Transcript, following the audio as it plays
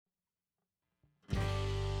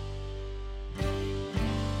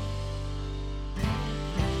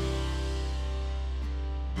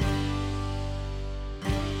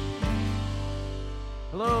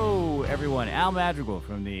Hello, everyone. Al Madrigal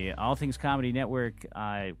from the All Things Comedy Network.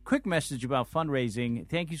 Quick message about fundraising.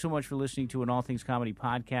 Thank you so much for listening to an All Things Comedy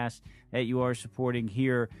podcast that you are supporting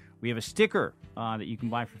here. We have a sticker that you can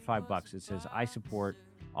buy for $5. It says, I support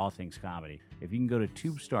All Things Comedy. If you can go to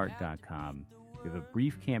tubestart.com, we have a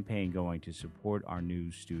brief campaign going to support our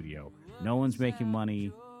new studio. No one's making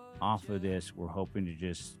money off of this. We're hoping to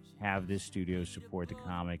just have this studio support the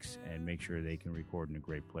comics and make sure they can record in a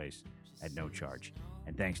great place at no charge.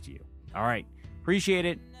 And thanks to you. All right. Appreciate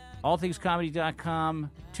it. AllThingsComedy.com,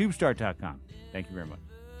 TubeStart.com. Thank you very much.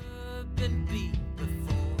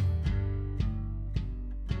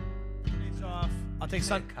 I'll take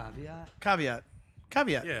some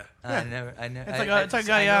caveat. Yeah. I never. It's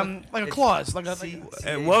like a clause.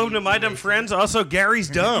 Welcome to My Dumb Friends. Also, Gary's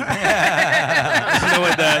dumb. Doesn't know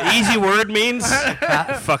what the easy word means?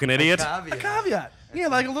 Fucking idiot. A caveat. Yeah,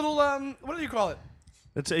 like a little, what do you call it?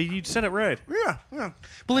 You said it right. Yeah.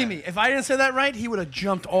 Believe me, if I didn't say that right, he would have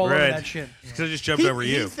jumped all over that shit. Because I just jumped over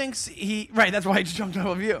you. He thinks right, that's why he just jumped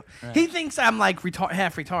over you. Right. He thinks I'm like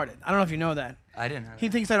half retarded. I don't know if you know that. I didn't know. He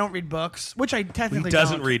thinks I don't read books, which I technically He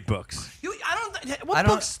doesn't don't. read books. What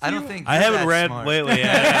books I don't think I haven't that read smart. lately.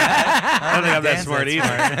 I don't think I'm that Dan's smart either.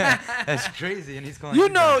 That's crazy, and he's calling You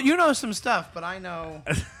know some stuff, but I know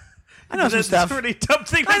some stuff. That's a pretty dumb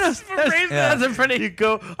thing. That's a pretty. You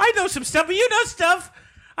go, I know some stuff, but you know stuff.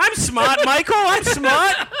 I'm smart, Michael. I'm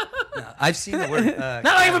smart. I've seen the word.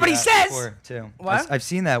 Not everybody says. Before, too. What? I've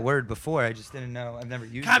seen that word before. I just didn't know. I've never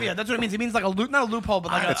used Caveat. it. That's what it means. It means like not a loophole,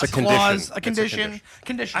 but like It's a a clause, condition. a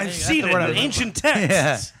condition. I've seen it in ancient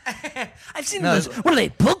texts. Yeah. I've seen those. What are they?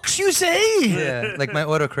 Books, you say? Yeah. Like my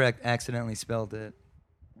autocorrect accidentally spelled it.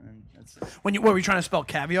 And that's What were you trying to spell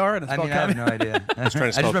caviar? And it I spelled mean, I have no idea. I trying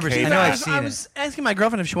to spell remember. I caveat. know I've seen I it. was asking my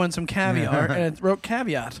girlfriend if she wanted some caviar, and it wrote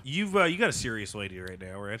caveat. You got a serious lady right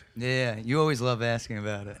now, right? Yeah, you always love asking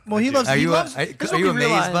about it. Well, he loves. Are he you loves. are this is what you we amazed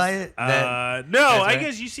realized. by it? No, That's I right.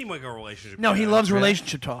 guess you seem like a relationship. No, he guy. loves Really?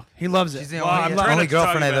 relationship talk. He loves it. She's the Well, only, I'm trying only not to talk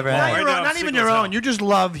girlfriend I've about ever that. had. Right now, not I'm even single your as own. hell. You just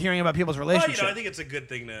love hearing about people's Well, relationships. I think it's a good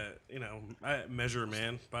thing to, measure a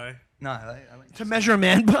man by. No, I like to measure a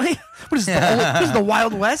man by. What is this? Is the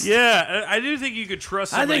Wild West? Yeah, I do think you could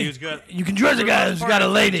trust I somebody think who's got. you can trust a guy who's got a I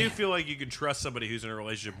lady. do feel like you can trust somebody who's in a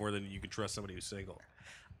relationship more than you can trust somebody who's single.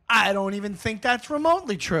 I don't even think that's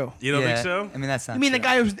remotely true. You don't yeah. think so? I mean, that's not. You mean the true.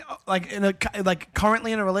 guy who's like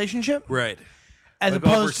currently in a relationship, Right. as Like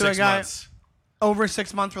over opposed to a 6 guy months. over a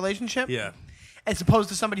 6-month relationship? Yeah. As opposed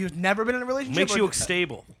to somebody who's never been in a relationship? Makes or- you look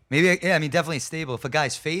stable. Maybe, yeah, I mean, definitely stable. If a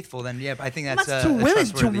guy's faithful, then yeah, I think that's That's to a women. To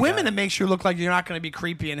trustworthy women, guy. it makes you look like you're not going to be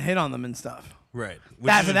creepy and hit on them and stuff. Right. Which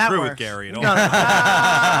That's isn't that true works. with Gary at all. No,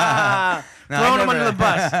 No, throwing I him under never- the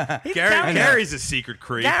bus. Gary's a secret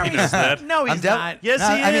creep. Gary's He knows that. No, he's not. Yes, No,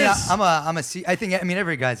 he I mean, is. I think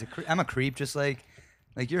every guy's a creep. I'm a creep, just like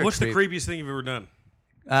you're. What's a the creep. creepiest thing you've ever done?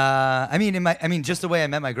 I mean, just the way I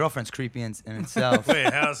met my girlfriend's creepy in itself.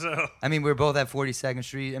 Wait, how so? I mean, we're both at 42nd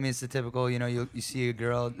Street. I mean, it's the typical, you see a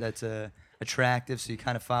girl that's attractive, so you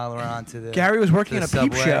kind of follow her onto the. Gary was working to in the a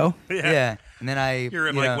peep subway. show. Yeah. And then You're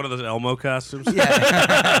in like one of those Elmo costumes.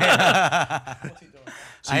 Yeah.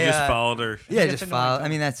 So you just followed her. Yeah, just follow. I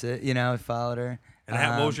mean, that's it. I followed her.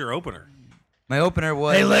 And what was your opener? My opener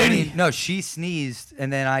was. Hey, lady. I mean, no, she sneezed,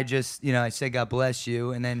 and then I just, I said, "God bless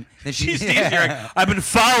you," and then She sneezed. You're like, I've been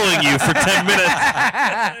following you for 10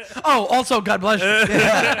 minutes. Oh, also, God bless you.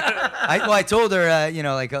 I told her,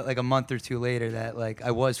 like a month or two later that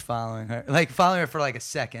I was following her for like a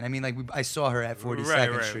second. I mean, I saw her at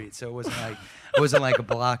 42nd Right. Street, so it wasn't like a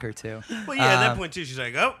block or two. Well, yeah, at that point, too, she's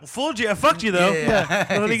like, oh, fooled you. I fucked you, though. Yeah.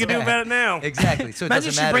 Nothing you can do about it now. Exactly. So it Imagine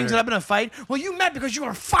doesn't she matter. brings it up in a fight. Well, you met because you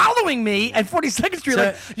were following me at 42nd Street. So-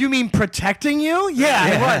 Like, you mean protecting you? Yeah,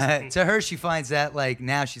 it was. To her, she finds that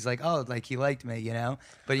now she's like, oh, he liked me,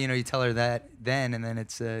 But you tell her that then, and then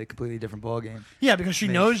it's a completely different ballgame. Yeah, because she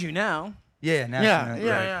knows you now. Yeah. Now Yeah, she knows.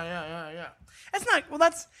 yeah. That's not. Well,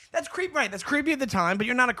 that's creepy, right? That's creepy at the time, but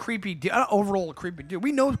you're not a creepy dude. Overall, a creepy dude.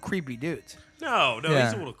 We know creepy dudes. No, Yeah.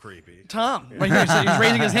 he's a little creepy. Tom, right here, he's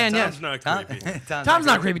raising his hand. Tom's Yes, not Tom- creepy. Tom's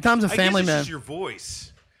not creepy. Tom's a I family guess it's man. just your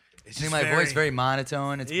voice. It's I think just my voice very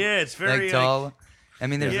monotone. It's it's very dull. I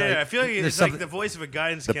mean, there's I feel like there's it's like something- the voice of a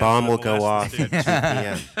guidance The counselor bomb will go off molesting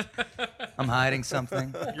at students. 2 p.m. I'm hiding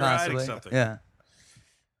something. hiding possibly. something. Yeah.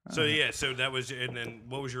 So that was, and then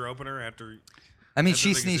what was your opener after? I mean, That's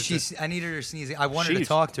she the thing, sneezed. I needed her to sneeze. I wanted to Sheesh.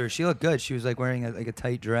 talk to her. She looked good. She was wearing a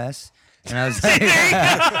tight dress, and I was like,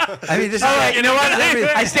 I mean, this is. Like, You know what?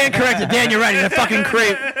 I stand corrected. Dan, you're right. He's a fucking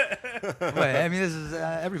creep. Wait, I mean, this is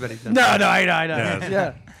everybody does. No, I know. Yeah.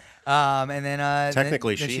 Yeah. And then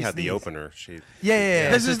Technically, then she had the sneezed. opener.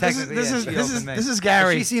 Yeah. This So is technically, this yeah, is she this opened is me. this is But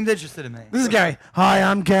Gary. She seemed interested in me. This is Gary. Hi,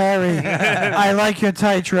 I'm Gary. I like your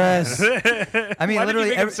tight dress. I mean, Why did you literally,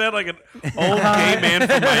 make him sound like an old gay man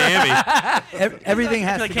from Miami? everything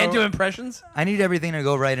has I to can't go. do impressions. I need everything to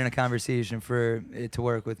go right in a conversation for it to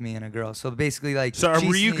work with me and a girl. So basically, like, So, she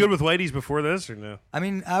were you sneezed- good with ladies before this, or no? I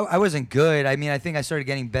mean, I wasn't good. I mean, I think I started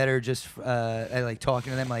getting better just at like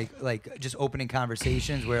talking to them, like just opening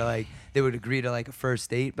conversations where like they would agree to like a first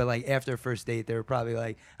date, but like after a first date, they were probably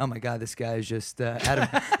like, "Oh my god, this guy is just out of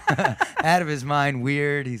out of his mind,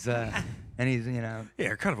 weird." He's and he's Yeah,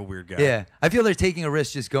 you're kind of a weird guy. yeah. I feel they're taking a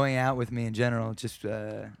risk just going out with me in general. Just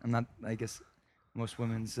I'm not. I guess most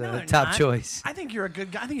women's No, they're top not. choice. I think you're a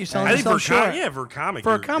good guy. I think you're selling I think for yourself short. for a comic,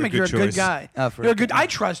 For a comic, you're a good choice. guy. For You're a a good. comic. I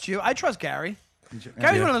trust you. I trust Gary.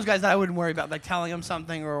 Gary's one of those guys that I wouldn't worry about, like telling him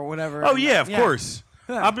something or whatever. Oh yeah, of course.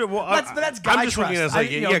 Yeah. But That's guy I'm just trust. looking at it as I-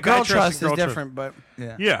 like, you yeah, know, guy girl trust and girl is different, but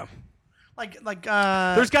Yeah. Yeah. like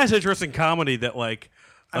There's guys that trust in comedy that like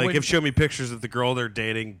would- have shown me pictures of the girl they're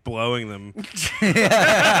dating blowing them.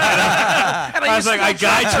 I I was like, I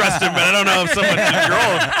guy trust him, but I don't know if someone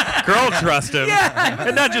girl trust him. Yeah.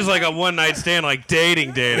 And not just like a one night stand, like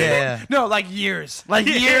dating. Yeah. No, like years. Like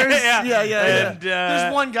Yeah, years. yeah. Yeah. And,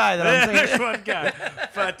 There's one guy that I'm There's thinking. one guy,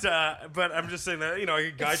 but I'm just saying that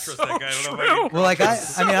a guy trust that guy. I don't know if I can- Well, like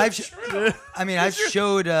I've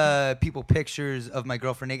showed people pictures of my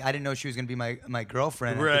girlfriend. Naked. I didn't know she was gonna be my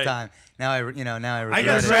girlfriend at Right. the time. Now I regret I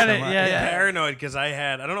got it. regret so it, much. yeah, I'm yeah. paranoid because I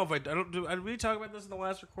don't know if did we talk about this in the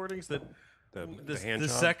last recordings that The the hand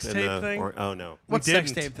job sex and tape thing? Oh no. What We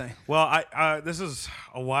sex didn't. tape thing? Well, I this is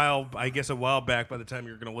a while back by the time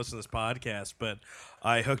you're going to listen to this podcast, but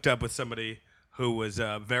I hooked up with somebody who was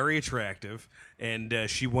very attractive, and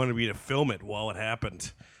she wanted me to film it while it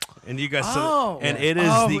happened. And you guys, Oh. and it is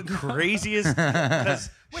Oh, the no. craziest. Because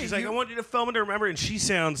she's like, you- I want you to film it to remember, and she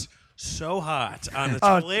sounds so hot. It's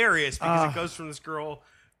Oh. hilarious because it goes from this girl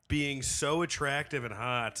being so attractive and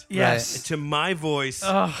hot. Yes. To my voice,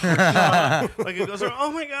 like it goes,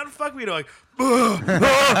 oh my god, fuck me, to like,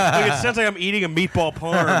 like it sounds like I'm eating a meatball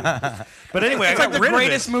parm. But anyway, It's I like got the rid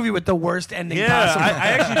greatest of it. movie with the worst ending Yeah, possible. I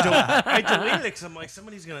actually I deleted it because I'm like,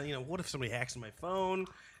 somebody's gonna, what if somebody hacks my phone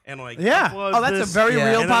and like, Yeah. uploads Oh, that's a this? very Yeah.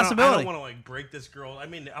 real And I possibility. don't want to like break this girl. I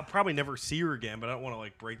mean, I'll probably never see her again, but I don't want to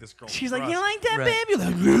like break this girl. She's like, you like that, Right. babe?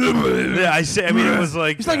 You're like, Yeah, I say. I mean, it was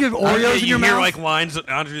like It's like you have Oreos in you your hear mouth. like lines that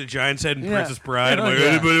Andre the Giant said in Yeah. Princess Bride. I'm like, Yeah.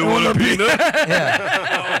 anybody want a peanut?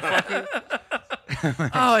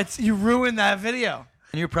 oh, you ruined that video.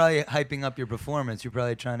 And you're probably hyping up your performance. You're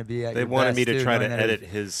probably trying to be at They your wanted best, me to too, try to knowing that edit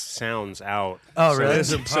his sounds out. Oh, really?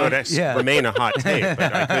 So it Yeah. remain a hot tape,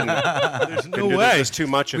 but I couldn't. There's no couldn't do- way. There's just too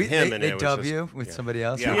much of We- him, they, and they it was dub just, you with somebody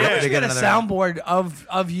else. Yeah. Yeah. Let's They get a another- soundboard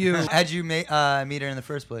of you. How'd you meet her in the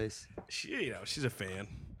first place? She's a fan.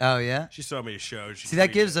 Oh yeah. She saw me at a show. She See, that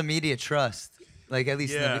tweeted. gives immediate trust. Like at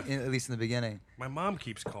least Yeah. at least in the beginning. My mom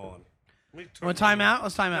keeps calling. Want to time out?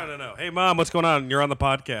 Let's time out. No. Hey, Mom, what's going on? You're on the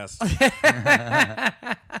podcast.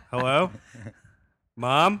 Hello?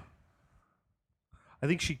 Mom? I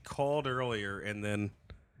think she called earlier, and then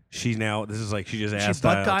she just She asked.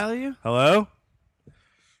 butt dial you? Hello?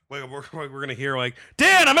 Like we're going to hear like,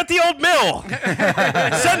 Dan, I'm at the old mill.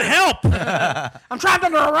 Send help. I'm trapped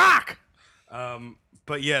under a rock.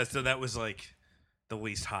 But yeah, so that was like the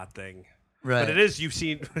least hot thing. Right. But it is, you've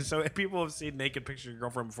seen, so people have seen naked pictures of your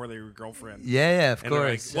girlfriend before they were your girlfriend. Yeah, of And they're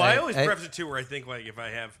like, course. well, I always preface it too, where I think like if I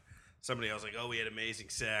have somebody else, like, oh, we had amazing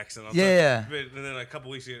sex, and I'll Yeah, talk, and then a couple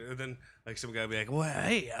weeks ago, and then like some guy will be like, well,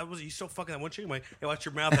 hey, was you so fucking that one chick? I'm like, hey, watch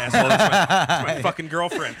your mouth, asshole. That's my fucking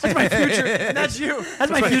girlfriend. That's my future. That's you.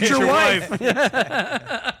 That's my future wife.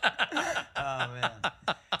 Oh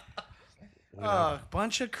man.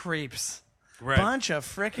 Bunch of creeps. Right. Bunch of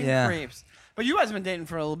freaking Yeah. creeps. But you guys have been dating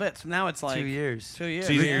for a little bit, so now it's like 2 years. 2 years.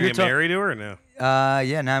 So you think you're You're getting married to her or no?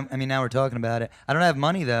 Yeah. Now we're talking about it. I don't have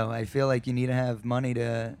money though. I feel like you need to have money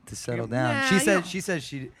to settle down. Nah, She you said. don't. She says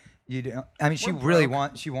she. You do. I mean, she We're really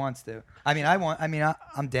broke. She wants to. I mean,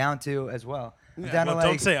 I'm down to as well. I'm down Well, to like.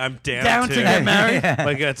 don't say I'm down, Down to to. get married. Yeah.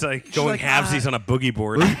 Like it's like going like, halvesies on a boogie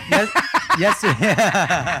board. yes. Yes.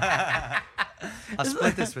 I'll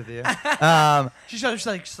split this with you.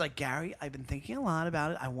 She's like Gary. I've been thinking a lot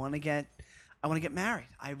about it. I want to get married.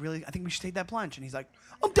 I think we should take that plunge. And he's like,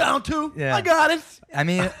 I'm down to. Yeah. I got it. I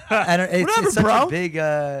mean, I don't. Whatever, it's such bro. a big.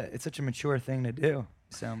 It's such a mature thing to do.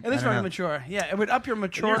 So It is I don't very know. mature. Yeah, it would up your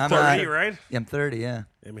mature. You're I'm 30, not- right? Yeah, I'm 30. Yeah.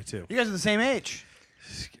 Yeah, me too. You guys are the same age.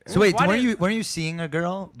 So wait, Why weren't you seeing a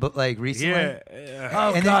girl, but like recently? Yeah.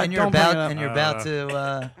 Oh and God! then, and you're don't bring it about up. and you're about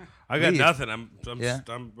to. I got Leave. nothing. Yeah.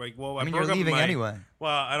 I'm like, well, I mean, broke you're up with leaving my- anyway. Well,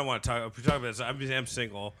 I don't want to talk. If we talk about this, I'm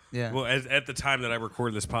single. Yeah. Well, at the time that I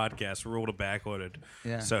recorded this podcast, we're able to backload it.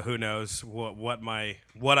 Yeah. So who knows what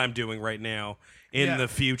I'm doing right now in Yeah. the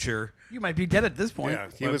future. You might be dead at this point. Yeah,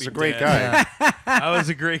 he Might was be a great dead. guy. I was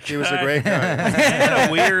a great guy. He was a great guy. I had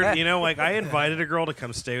a weird, like I invited a girl to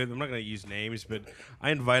come stay with me. I'm not going to use names, but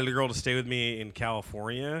I invited a girl to stay with me in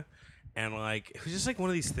California. And like, it was just like one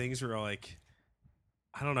of these things where like,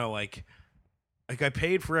 I don't know, like I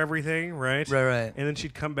paid for everything, right? Right. And then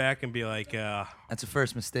she'd come back and be like, That's a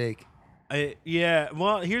first mistake. yeah,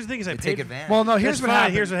 well, here's the thing is I They paid take for- advantage. Well, no. That's Here's what fine,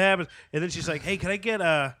 happened. Here's what happens. And then she's like, hey, can I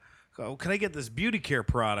get this beauty care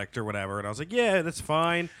product or whatever? And I was like, yeah, that's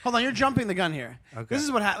fine. Hold on, you're jumping the gun here. Okay. This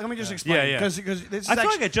is what happened. Let me just explain. Yeah, yeah. Because this is I feel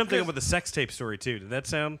actually, like I jumped in with the sex tape story too. Did that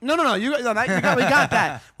sound? No, we got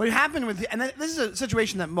that. What happened with, and this is a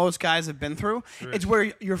situation that most guys have been through. It's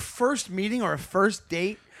where your first meeting or a first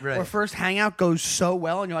date Right. or first hangout goes so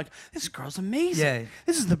well, and you're like, this girl's amazing. Yeah.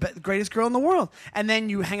 This is the greatest girl in the world. And then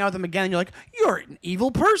you hang out with them again, and you're like, you're an evil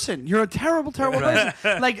person. You're a terrible, terrible Right.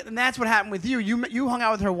 person. Like, and that's what happened with you. You hung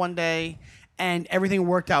out with her one day, and everything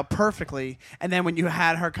worked out perfectly. And then when you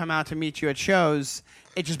had her come out to meet you at shows,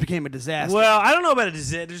 it just became a disaster. Well, I don't know about it. There's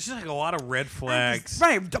just like a lot of red flags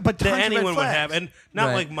Right, but that tons of red anyone would flags. have, and not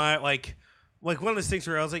Right. like my like one of those things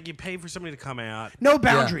where I was like, you pay for somebody to come out. No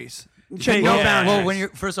boundaries. Yeah. No Yeah. boundaries. Well, when you're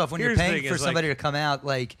first off, when Here's you're the paying thing for is, somebody like- to come out,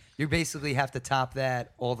 like you basically have to top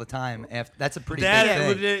that all the time. After that's a pretty That,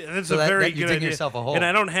 big thing. that's So a that- very that you're good digging idea. yourself a hole. And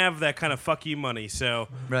I don't have that kind of fuck you money, so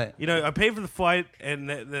Right. I paid for the flight, and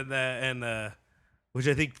which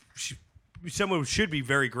I think someone should be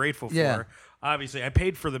very grateful for. Yeah. Obviously, I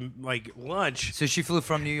paid for the lunch. So she flew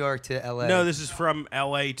from New York to L.A. No, this is from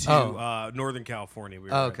L.A. to Oh. Northern California. We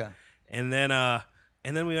were Oh, in. okay. And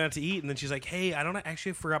then we went out to eat, and then she's like, "Hey, I don't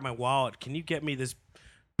actually forgot my wallet. Can you get me this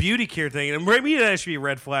beauty care thing?" And maybe that should be a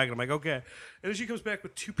red flag. And I'm like, "Okay." And then she comes back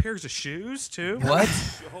with 2 pairs of shoes too. What?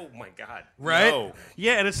 Oh my God! Right? No.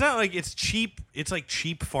 Yeah, and it's not like it's cheap. It's like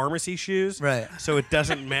cheap pharmacy shoes. Right. So it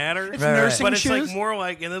doesn't matter. It's Right, right. nursing But it's shoes. like more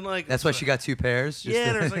like, and then like That's why she got 2 pairs. just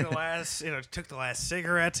yeah, to- there's like the last, took the last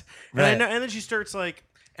cigarette, and, Right. and then she starts like,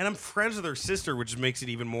 and I'm friends with her sister, which makes it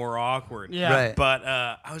even more awkward. Yeah. Right. But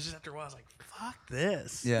I was just after a while, I was like, fuck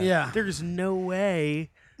this. Yeah. Yeah. There's no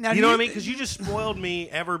way. Now, You do know you- what I mean? Because you just spoiled me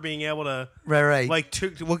ever being able to Right. like to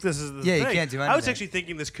look. This is the Yeah, you thing. can't do I was anything. actually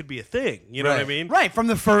thinking this could be a thing. You know what I Right. mean? Right, from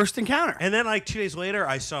the first encounter. And then like 2 days later,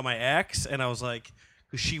 I saw my ex, and I was like,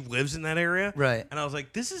 because she lives in that area, Right. And I was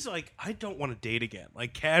like, this is like, I don't want to date again,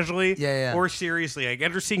 like casually, Yeah. or seriously. Like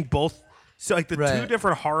after seeing both, so like the two Right.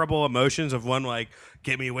 different horrible emotions of one like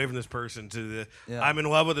get me away from this person to the Yeah. I'm in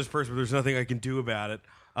love with this person, but there's nothing I can do about it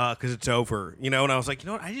because it's over, And I was like, you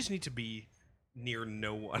know what, I just need to be near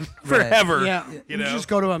no one Right. forever. Yeah, you know, just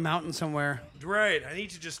go to a mountain somewhere. right. I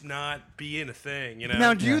need to just not be in a thing.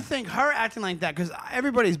 Now, do you Yeah. think her acting like that? Because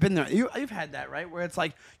everybody's been there. You've had that, right? Where it's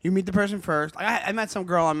like you meet the person first. I met some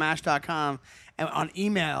girl on Match.com and on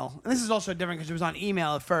email. And this is also different because it was on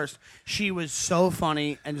email at first. She was so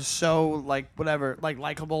funny and so like whatever, like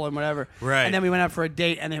likable and whatever. Right. And then we went out for a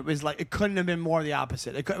date, and it was like it couldn't have been more the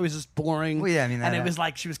opposite. It was just boring. Well, yeah, I mean, and that- it was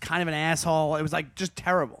like she was kind of an asshole. It was like just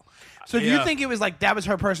terrible. So do you Yeah. think it was like that was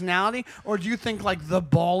her personality, or do you think like the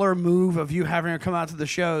baller move of you having her come out to the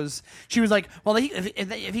shows? She was like, well,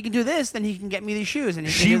 if he can do this, then he can get me these shoes. And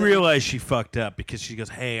he can She do that. realized she fucked up because she goes,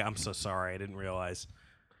 "Hey, I'm so sorry. I didn't realize."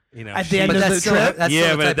 At the she- end But of that's the still, trip. that's Yeah,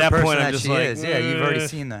 still the but type at that of person point, I'm that just she like, is. Yeah, you've already "Eh."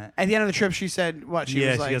 seen that. At the end of the trip, she said what? She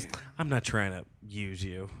was like, she goes, "I'm not trying to use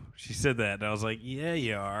you." She said that, and I was like, "Yeah,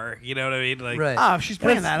 you are." You know what I mean? Like, Right. oh, if she's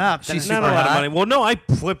playing that up. then She's it's not a super lot of hot. money. Well, no, I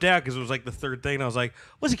flipped out because it was like the third thing. And I was like,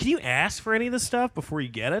 "Listen, can you ask for any of this stuff before you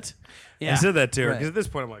get it?" Yeah. I said that to her Right. because at this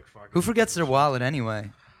point, I'm like, "Fuck." Who forgets their wallet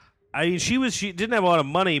anyway? I mean, she didn't have a lot of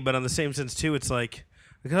money, but on the same sense too, it's like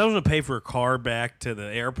because I was gonna pay for a car back to the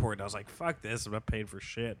airport, and I was like, "Fuck this! I'm not paying for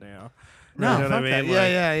shit now." No, You know what I fuck that. mean?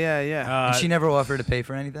 Yeah. And she never offered to pay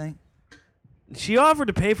for anything? She offered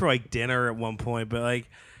to pay for like dinner at one point, but like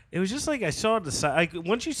it was just like I saw the side. Like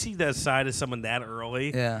once you see that side of someone that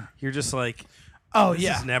early, Yeah. you're just like, Oh this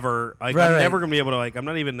yeah. is never like Right, I'm right. never gonna be able to like I'm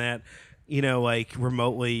not even that, like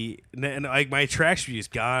remotely, and like my attraction is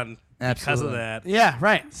gone because of Absolutely. that Yeah.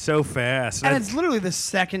 Right. so fast. And it's literally the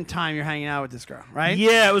second time you're hanging out with this girl, right?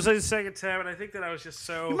 yeah, it was like the second time, and I think that I was just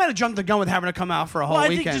so. You might have jumped the gun with having to come out for a whole well, I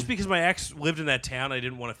weekend. think just because my ex lived in that town, I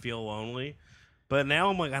didn't want to feel lonely. But now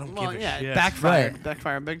I'm like, I don't well, give a yeah, shit. it backfired. Right.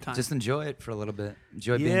 Backfired big time. Just enjoy it for a little bit.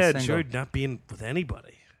 Enjoy being yeah, single. enjoyed not being with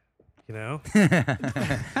anybody. You know, You're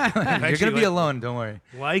Actually, gonna be like- alone. Don't worry.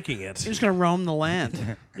 liking it. You're just gonna roam the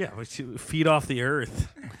land. Yeah, we should feed off the earth.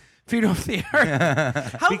 Feed off the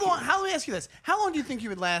earth. How long? Let me ask you this: how long do you think you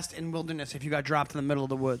would last in wilderness if you got dropped in the middle of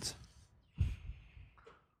the woods?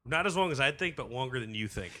 Not as long as I think, but longer than you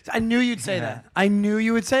think. I knew you'd say that. I knew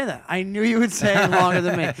you would say that. I knew you would say it longer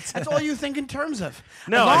than me. That's all you think in terms of.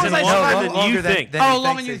 No, as long I as said I longer survive- than you think. than Oh, he longer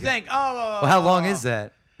than thinks you it- think. Oh. Well, how long is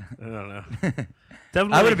that? I don't know.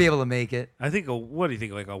 Definitely, I would be able to make it. I think. What do you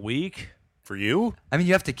think? Like a week? For you? I mean,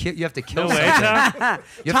 you have to kill. You have to kill No way, something. Tom.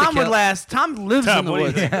 You have to Tom would kill- last. Tom lives Tom, in the what do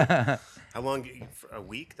you woods. think? How long? A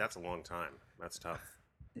week? That's a long time. That's tough.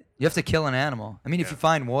 You have to kill an animal. I mean, if you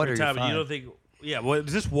find water, Tom, you're fine. you don't think? Yeah. What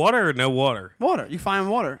is this? Water or no water? Water. You find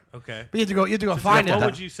water. Okay. But you have to go. You have to go find What it.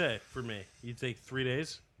 would you say for me? You'd take 3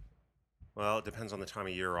 days. Well, it depends on the time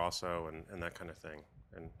of year also, and that kind of thing.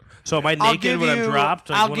 And So am I I'll naked give when I'm you- dropped?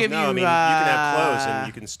 Like, I'll what give am- no, I you, mean you can have clothes uh, and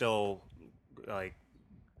you can still like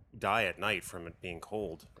die at night from it being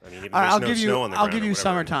cold. I mean, even All right, there's I'll no give you. snow on the I'll ground give or you whatever,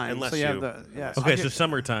 summertime. Unless so you have the. Yes. Okay, I'll so give-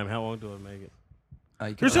 summertime. How long do I make it? Oh,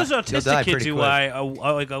 you There's can- those you'll die autistic kids pretty who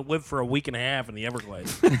quick. live for a week and a half in the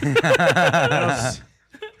Everglades.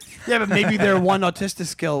 yeah, but maybe their one autistic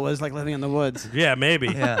skill was like living in the woods. Yeah, maybe.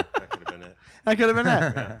 Yeah. that could have been it. That could have been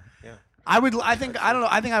it. Yeah. I would. I think. I don't know.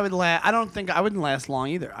 I think I would last. I don't think I wouldn't last long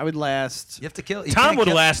either. I would last. You have to kill. You Tom can't would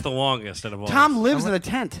kill- last the longest out of all. Tom us. lives in a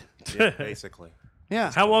tent. Yeah, basically.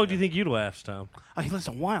 Yeah. How long do you think you'd last, Tom? Oh, he lives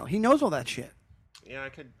a while. He knows all that shit. Yeah,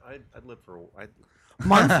 I'd live for.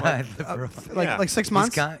 Month. Yeah. Like 6 He's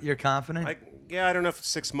months. You're confident. I don't know if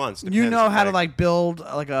 6 months. You Depends, know how to like build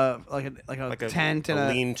like a tent a and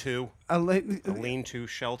lean-to, a a lean-to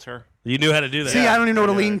shelter. You knew how to do that. See, I don't even know what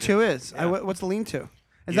a I know, I lean-to do. is. Yeah. What's a lean-to?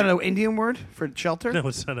 Is that an Indian word for shelter? No,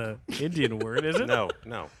 it's not an Indian word, is it? No.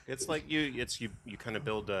 It's like you kind of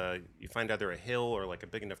build. You find either a hill or like a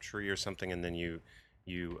big enough tree or something, and then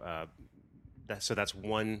so that's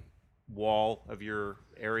one wall of your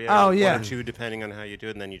area. Oh, yeah. One or two, depending on how you do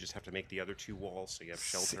it, and then you just have to make the other two walls so you have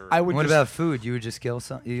shelter. I would What just about food? You would just kill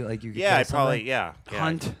some. You could Yeah, kill I'd probably something? yeah.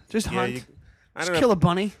 hunt. Just Yeah, hunt. you- I Just don't kill know. a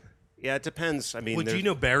bunny. Yeah, it depends. I mean, Well, do you there's-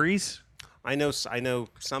 know berries? I know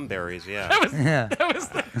some berries. Yeah. Yeah.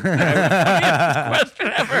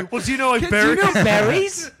 Well, do you know like Do you berries? know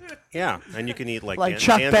berries? Yeah, and you can eat like, Like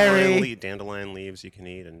chuckberry. dandelion leaves. You can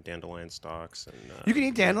eat and dandelion stalks and. You can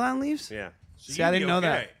eat dandelion leaves. Yeah. See, I you'd didn't be know okay.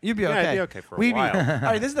 that. You'd be Yeah, okay. I'd be okay for a We'd while. All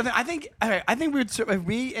right, this is the thing. I think. All right, I think we would. If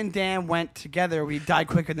we and Dan went together, we'd die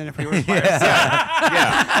quicker than if we were by ourselves.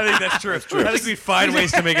 Yeah. I think that's true. I think we'd find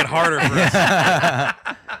ways to make it harder for us.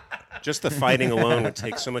 Just the fighting alone would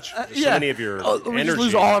take so many of your Oh, we energy. just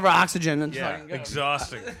lose all of our oxygen and Yeah. fucking go.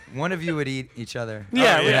 Exhausting. One of you would eat each other.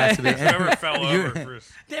 Yeah, Oh, we yeah. have to be. Whoever fell over first.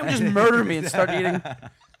 Dan would just murder me and start eating.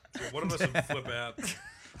 One of us would flip out.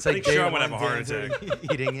 It's think day Sean would have one a heart Dan's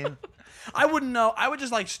eating you. I wouldn't know. I would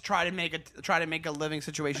just like try to make a living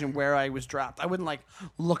situation where I was dropped. I wouldn't like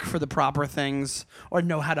look for the proper things or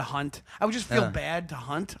know how to hunt. I would just feel Yeah. bad to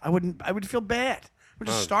hunt. I would feel bad. I would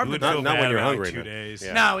just starve You to would death. feel not bad when you're about, like, hungry, 2 but- days.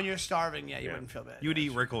 yeah. No, when you're starving, you wouldn't feel bad. You would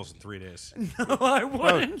eat Rickles in 3 days. No, I Oh,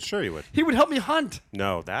 wouldn't. sure you would. He would help me hunt.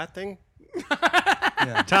 No, that thing.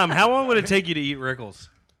 Tom, how long would it take you to eat Rickles?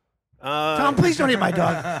 Tom, please don't eat my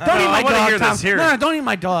dog. Don't eat I my wanna dog, hear Tom. this. Here. No, don't eat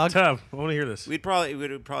my dog. Tom, I want to hear this. We would probably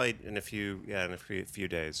in a few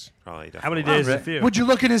days. Probably. How many definitely. days is it few? Would you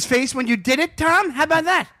look in his face when you did it, Tom? How about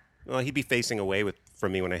that? Well, he'd be facing away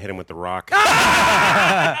from me when I hit him with the rock.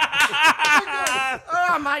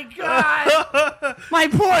 Oh my God! My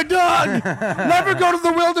poor dog. Never go to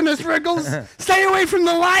the wilderness, Rickles. Stay away from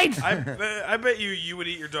the light. I bet you would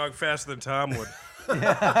eat your dog faster than Tom would.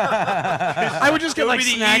 I would just It get would like be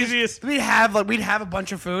the snacks. easiest. We'd have a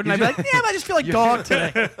bunch of food, and I'd be like, "Yeah, but I just feel like dog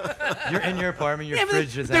today." You're in your apartment. Your Yeah, but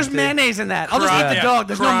fridge is there's empty. mayonnaise in that. I'll just eat the Yeah. dog.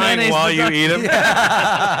 There's no Crying mayonnaise. while in you the eat him.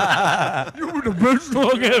 You were the best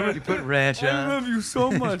dog ever. You put ranch on. you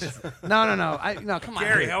so much. No, come on.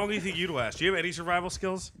 Gary, how long do you think you'd last? Do you have any survival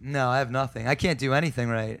skills? No, I have nothing. I can't do anything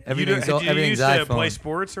right. Did you Everything's used to iPhone. play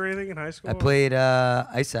sports or anything in high school? I played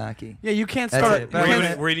ice hockey. Yeah, you can't That's start. it. You Were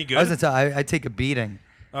can't- you any good? I was I take a beating.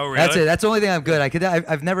 Oh, really? That's it. That's the only thing I'm good.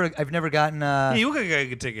 I've never gotten. Yeah, you look like I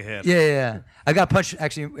could take a hit. Yeah. I got punched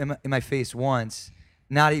actually in my face once.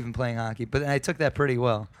 Not even playing hockey, but I took that pretty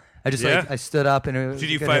well. I just Yeah? I stood up and it was Did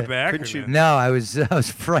a you good fight hit. back? Couldn't or you- no? No, I was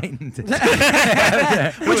frightened. Which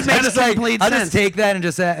I'll makes just like complete I'll sense. just take that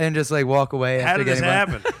and just like walk away. How after did this getting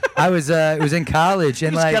happen? I was it was in college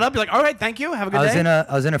and Just like get up. You're like, all right, thank you. Have a good I was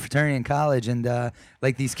day. in a fraternity in college and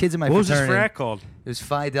like these kids in my What was this fraternity. frat called? It was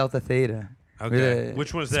Phi Delta Theta. Okay.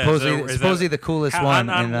 Which one is that? Supposedly, Is that- supposedly the coolest How-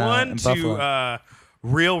 one on in one in to Buffalo.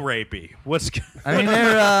 real rapey? What's I mean,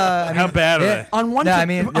 they're. how bad are they? On one, No, to, I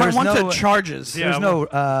mean, on there's one no- to charges. Yeah, There's no.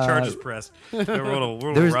 charges pressed. We're a little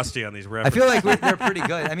There's- rusty on these I references. feel like they're pretty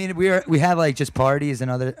good. I mean, we have like just parties and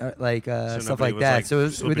other So stuff nobody like was, that. So it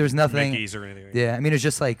was, slipping there was nothing. Mickeys or anything. Yeah, I mean, it was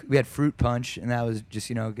just like we had fruit punch, and that was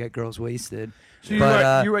just get girls wasted. So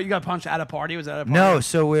But, you got punched at a party? Was that at a party? No,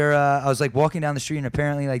 so I was like walking down the street, and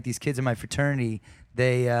apparently like these kids in my fraternity,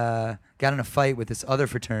 they got in a fight with this other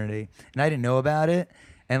fraternity, and I didn't know about it.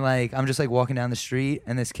 And like I'm just like walking down the street,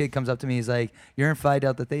 and this kid comes up to me. He's like, "You're in Phi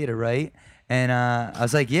Delta Theta, right?" And I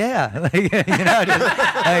was like, "Yeah," like just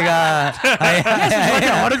like like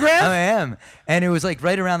an autograph? I am. And it was like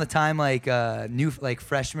right around the time like new like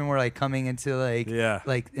freshmen were like coming into like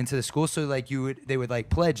into the school, so like they would like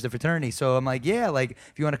pledge the fraternity. So I'm like, yeah, like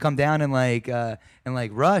if you want to come down and like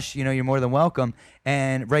rush, you're more than welcome.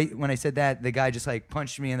 And right when I said that, the guy just like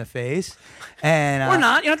punched me in the face. And Or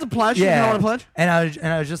not. You don't have to pledge. You don't want to pledge. And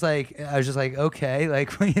I was just like okay,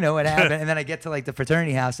 like what happened? And then I get to like the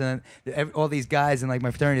fraternity house, and all these guys in like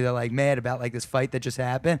my fraternity, they're like mad about like this fight that just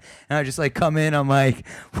happened. And I just like come in, I'm like,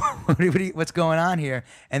 what's going on here?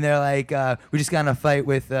 And they're like, we just got in a fight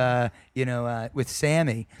with with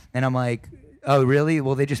Sammy. And I'm like, oh really?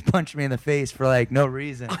 Well, they just punched me in the face for like no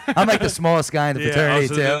reason. I'm like the smallest guy in the fraternity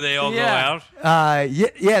so too. did they all Yeah. go out?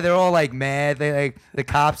 Yeah, they're all like mad. They like the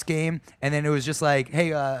cops came, and then it was just like,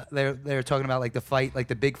 hey, they're talking about like the fight, like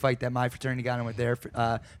the big fight that my fraternity got in with their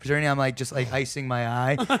fraternity. I'm like just like icing my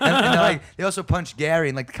eye, and they're like they also punched Gary,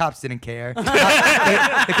 and like the cops didn't care.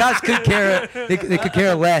 The cops could care. They could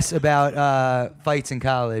care less about fights in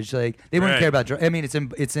college. Like they wouldn't Right. care about. I mean, it's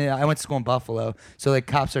in. I went to school in Buffalo, so like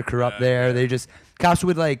cops are corrupt there. They just cops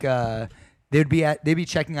would like. They'd be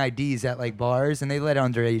checking IDs at like bars, and they let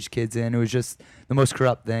underage kids in. It was just the most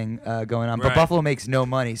corrupt thing going on. But Right. Buffalo makes no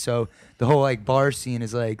money, so the whole like bar scene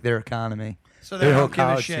is like their economy. So they Their whole don't give a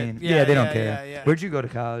college shit. scene. Yeah, they don't yeah, care. yeah, yeah. Where'd you go to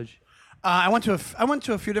college? I went to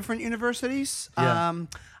a few different universities. Yeah.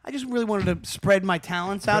 I just really wanted to spread my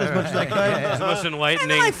talents out as much as I could. It's the most And enlightening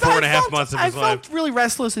then I 4.5 months of his I life. felt really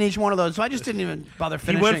restless in each one of those, so I just didn't even bother He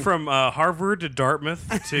finishing. went from Harvard to Dartmouth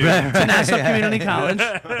to to Nassau Community College.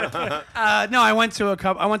 No, I went to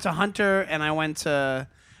I went to Hunter, and I went to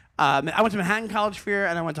Manhattan College Fair,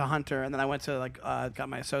 and I went to Hunter, and then I went to got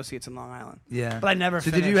my associates in Long Island. Yeah. But I never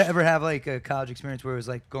So finished. did you ever have like a college experience where it was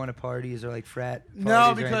like going to parties or like frat parties No, or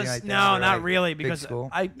anything because like that, no, or, not like, really. big Because school?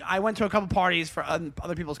 I went to a couple parties for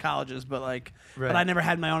other people's colleges, but Right. I never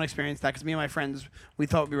had my own experience that because me and my friends we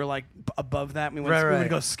thought we were like above that. We Right, we right. would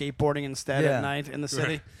go skateboarding instead Yeah. at night in the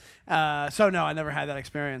city. So no, I never had that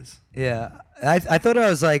experience. Yeah, I thought I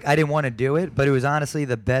was like I didn't want to do it, but it was honestly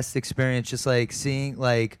the best experience. Just like seeing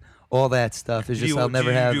like all that stuff is just I'll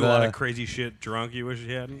never have. Do a lot of crazy shit drunk you wish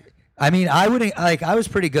you hadn't? I mean, I wouldn't like. I was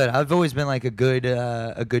pretty good. I've always been like a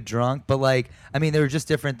good drunk, but like I mean, there were just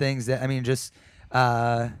different things that I mean, just.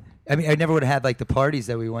 I mean, I never would have had like the parties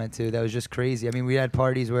that we went to. That was just crazy. I mean, we had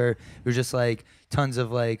parties where it was just like tons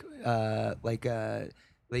of these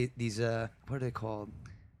what are they called?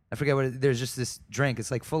 I forget what. There's just this drink.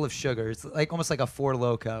 It's like full of sugar. It's like almost like a Four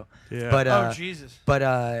Loko. Yeah. But Oh Jesus!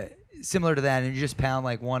 but similar to that, and you just pound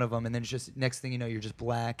like one of them, and then it's just next thing you know, you're just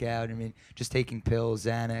blackout. I mean, just taking pills,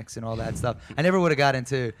 Xanax, and all that stuff. I never would have got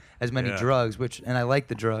into as many Yeah. drugs, and I like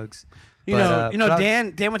the drugs. You But, know, but I-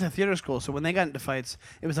 Dan went to theater school, so when they got into fights,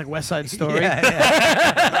 it was like West Side Story. Yeah,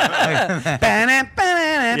 yeah.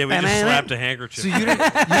 Yeah, we just slapped a handkerchief. So you didn't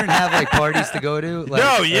have like parties to go to? Like,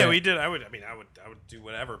 No, yeah, we did. I would do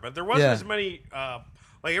whatever, but there wasn't Yeah. as many.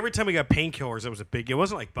 Like every time we got painkillers, it was a big. It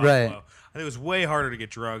wasn't like Buffalo. Right. I think it was way harder to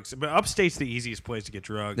get drugs. But upstate's the easiest place to get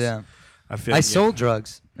drugs. Yeah. I feel. I yeah. sold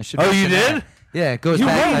drugs. I should Oh, you mention that. did? Yeah, it goes You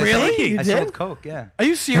back. did? I- Really? You I did? sold coke. Yeah. Are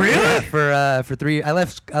you serious? Yeah, for 3. I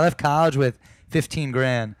left college with 15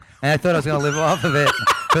 grand, and I thought I was gonna live off of it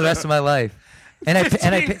for the rest of my life. And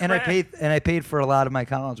I paid for a lot of my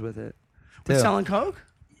college with it. With too. selling coke?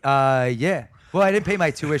 Yeah. Well, I didn't pay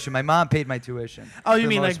my tuition. My mom paid my tuition. Oh, you for the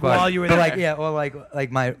mean most like part. while you were but there? like yeah, or like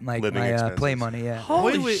my Living play expenses. money. Yeah.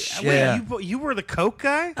 Holy Wait, shit! Yeah. you were the coke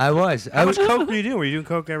guy. I was. How much coke were you doing? Were you doing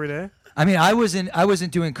coke every day? I mean, I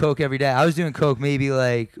wasn't doing coke every day. I was doing coke maybe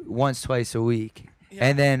like once, twice a week.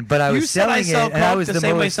 And then, but I You was said I selling sell it, and I coke was the the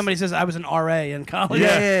same way most. somebody says I was an RA in college.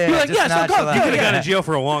 Yeah. You're like, just yeah, sell not coke. till I- You could have Yeah. gone to jail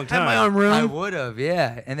for a long time. Had my own room. I would have,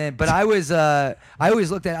 yeah. And then, but I was, I always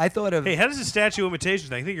looked at. I thought of. Hey, how does the statute of limitations?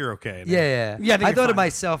 I think you're okay. Yeah, Yeah, I think I you're thought fine. of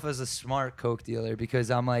myself as a smart coke dealer because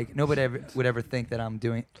I'm like nobody would ever think that I'm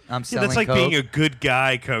Yeah, selling that's like coke. being a good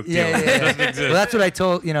guy coke dealer. yeah, It yeah, doesn't yeah. exist. Well, that's what I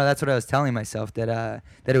told. That's what I was telling myself that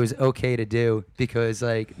it was okay to do because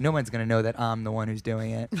like no one's gonna know that I'm the one who's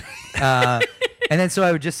doing it. And then so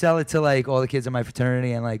I would just sell it to like all the kids in my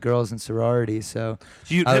fraternity and like girls in sororities. So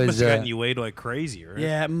You, I that was, must have gotten you laid like crazy, right?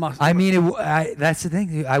 Yeah, it must. I mean, that's the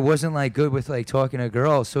thing. I wasn't like good with like talking to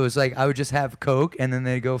girls, so it's like I would just have coke and then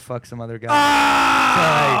they'd go fuck some other guy.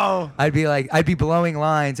 So, like, I'd be blowing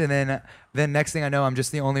lines, and then next thing I know, I'm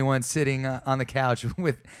just the only one sitting on the couch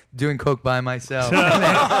with doing coke by myself,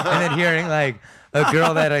 and then hearing like a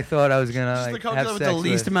girl that I thought I was gonna Just the like coach have with sex the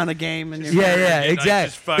least with. amount of game. In your Yeah, career. yeah, like, exactly.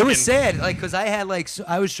 just It fucking- was sad, like, cause I had like,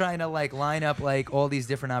 I was trying to like line up like all these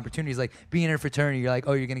different opportunities, like being in a fraternity. You're like,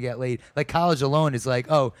 oh, you're gonna get laid. Like college alone is like,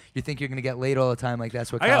 oh, you think you're gonna get laid all the time. Like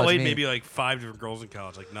that's what I college got laid means. maybe like 5 different girls in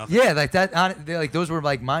college, like nothing. Yeah, like that. Like those were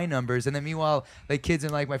like my numbers, and then meanwhile, like kids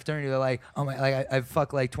in like my fraternity, they're like, oh my, like I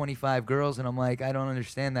fucked like 25 girls, and I'm like, I don't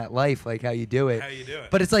understand that life, like how you do it. How you do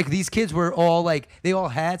it. But it's like these kids were all like, they all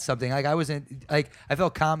had something. Like I wasn't like, I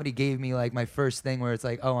felt comedy gave me like my first thing where it's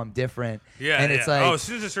like, oh, I'm different. Yeah, and yeah. it's like, oh, as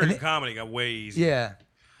soon as I started and comedy, it got way easier. yeah,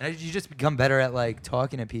 and you just become better at like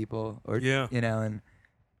talking to people, or Yeah. you know, and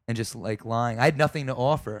just like lying. I had nothing to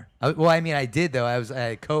offer. Well, I mean, I did though. I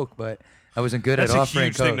had coke, but I wasn't good That's at a offering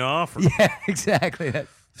huge coke. thing to offer. Yeah, exactly.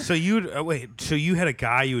 So you'd wait. So you had a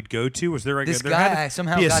guy you would go to? Was there like This there guy, had to I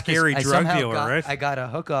somehow be a got scary this, drug I somehow dealer, got, right? I got a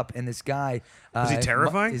hookup, and this guy Was he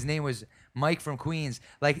terrifying? His name was Mike from Queens.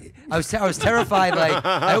 Like I was terrified. Like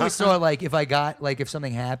I always thought, like if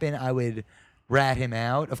something happened, I would rat him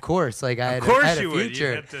out. Of course, like I course had a you would. You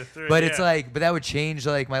future. had to but it's yeah. like, but that would change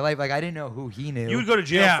like my life. Like I didn't know who he knew. You would go to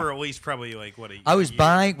jail Yeah. for at least probably like what a I was year,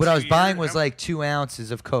 buying. What I 2 was buying years? was like 2 ounces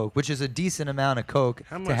of coke, which is a decent amount of coke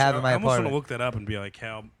How much, to have in my I almost want to apartment. look that up and be like,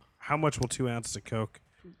 how much will 2 ounces of coke?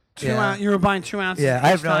 Yeah. You were buying 2 ounces. Yeah, I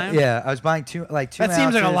have each no. time? Yeah, I was buying two That ounces.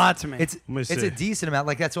 seems like a lot to me. It's Let me it's see. a decent amount.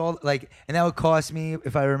 Like that's all. Like, and that would cost me,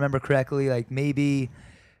 if I remember correctly, like maybe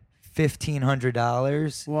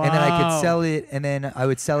 $1,500. And then I Wow. could sell it, and then I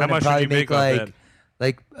would sell How it much and would probably you make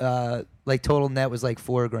make off like total net was like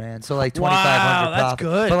 $4,000. So like Wow, 2,500 that's profit.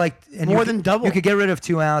 good. But like and More you than could- double. You could get rid of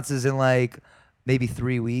 2 ounces in like maybe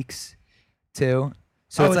 3 weeks, too.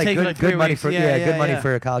 So Oh, it's it like takes good, like 3 good money weeks. for Yeah, good money yeah.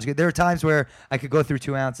 for a college kid. There were times where I could go through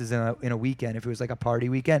 2 ounces in a weekend if it was like a party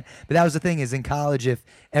weekend. But that was the thing, is in college, if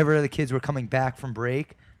ever the kids were coming back from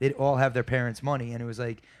break, they'd all have their parents' money, and it was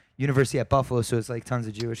like University at Buffalo, so it's like tons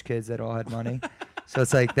of Jewish kids that all had money. So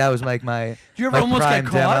it's like that was like my. Do you ever my almost get prime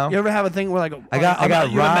caught? demo. You ever have a thing where like I got you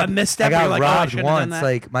have robbed. a misstep? I got where you're like, robbed oh, I shouldn't have done once. that?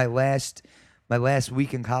 Like my last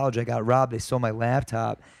week in college, I got robbed. They stole my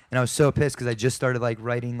laptop, and I was so pissed because I just started like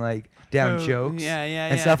writing like down Oh, jokes yeah,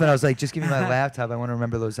 and yeah. stuff, and I was like, just give me my laptop. I want to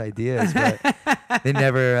remember those ideas, but they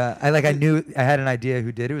never. I knew I had an idea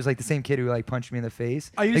who did it. It was like the same kid who like punched me in the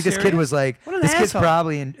face. Are you like this kid serious? was like What an this kid's asshole.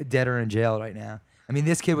 probably dead or in jail right now. I mean,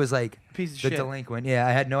 this kid was like Piece of the shit. delinquent. Yeah,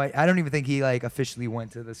 I had no. I don't even think he like officially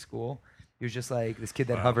went to the school. He was just like this kid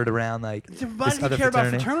that hovered around like So why this do you other care about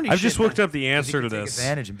fraternity. fraternity I've shit just then? looked up the He answer could to take this.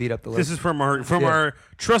 advantage and beat up the. This is from our Yeah. our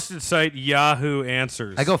trusted site Yahoo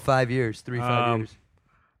Answers. I go 5 years, 5 years.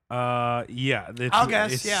 Yeah. I'll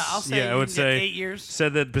guess. Yeah, I'll say. Yeah, I would you get say 8 years.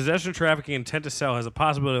 said that possession, trafficking, intent to sell has a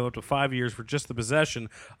possibility of up to 5 years for just the possession,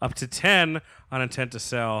 up to 10 on intent to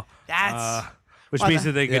sell. That's- which Well, means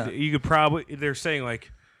that they could. yeah. You could probably. They're saying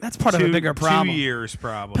like That's part of a bigger problem. 2 years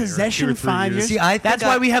probably. or Possession 2 or 3 5 years. See, I think That's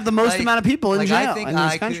why we have the most like- amount of people in like, jail I think in this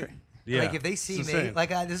I country. Could, Yeah, like if they see it's me, insane. like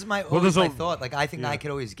this is my Well, always there's my a- thought. Like I think yeah. I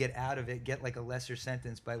could always get out of it, get like a lesser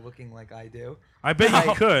sentence by looking like I do. I bet you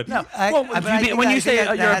Like- could. No. I- Well, but you I mean- think when that- you I say think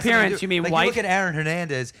that your has something to appearance, do- you mean like white? You look at Aaron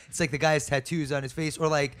Hernandez. It's like the guy has tattoos on his face, or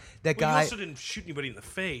like that Well, you guy. also didn't shoot anybody in the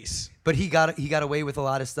face. But he got away with a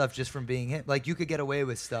lot of stuff just from being him. Like you could get away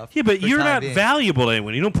with stuff. Yeah, but for you're time not being. valuable to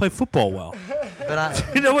anyone. You don't play football well. But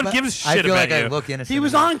I, No one but gives a I shit feel about like you. I look innocent. He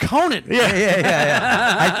was enough. on Conan.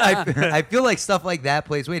 Yeah. I feel like stuff like that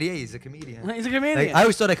plays. Wait, yeah, he's a comedian. He's a comedian. Like, I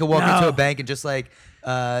always thought I could walk into No. a bank and just like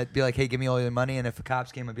be like, "Hey, give me all your money," and if the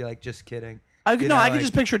cops came, I'd be like, "Just kidding." I You could, know, I could like,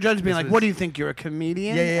 just picture a judge being this like, was- "What do you think? You're a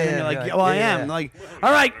comedian?" Yeah, yeah, And then yeah, you're like, yeah, "Yeah, well, I yeah, am." yeah. Like,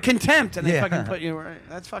 all right, contempt, and they Yeah. fucking put you. Right.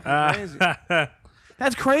 That's fucking crazy.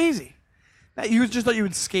 That's crazy. That you just thought you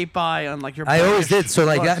would skate by on like your. I always British did. So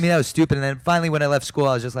like, looks. I mean, that was stupid. And then finally, when I left school,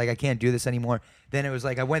 I was just like, I can't do this anymore. Then it was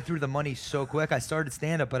like I went through the money so quick. I started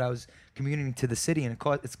stand up, but I was commuting to the city, and it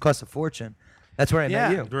cost a fortune. That's where I yeah,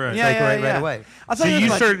 met you. Right. It's yeah, like yeah, right yeah. away. I'll So tell you, you this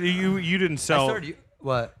much. started. You didn't I sell. started.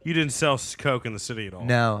 What? You didn't sell coke in the city at all.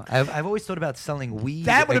 No, I've always thought about selling weed.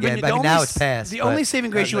 That would have been again. the I mean, only. now it's past. The but- only saving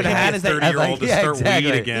grace you would Like, have had a is that 30-year-old to Yeah, start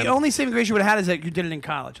exactly. weed again. the only saving grace you would have had is that you did it in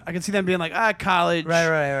college. I could see them being like, college.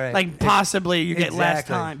 Right. Like possibly you get less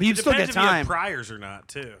Exactly. time, but you'd It still get depends if you have time. priors or not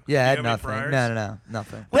too. Yeah, I You had have any nothing. priors? No,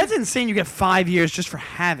 nothing. Well, that's insane. You get 5 years just for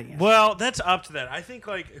having it. Well, that's up to that. I think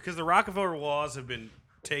like because the Rockefeller laws have been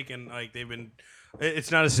taken, like they've been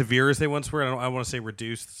It's not as severe as they once were. I want to say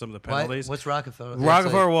reduced some of the penalties. What's Rockefeller?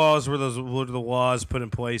 Rockefeller laws were the laws put in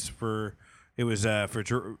place for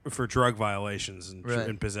for drug violations and, Right.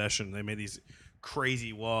 and possession. They made these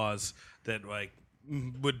crazy laws that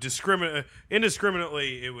would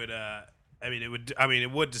indiscriminately. It would.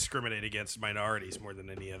 It would discriminate against minorities more than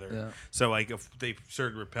any other. Yeah. So, if they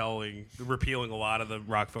started repealing a lot of the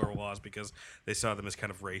Rockefeller laws because they saw them as kind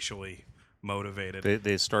of racially motivated.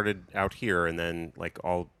 They started out here, and then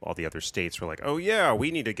all the other states were like, "Oh yeah, we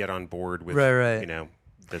need to get on board with Right.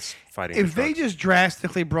 this fighting." If they drugs." just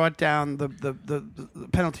drastically brought down the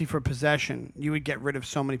penalty for possession, you would get rid of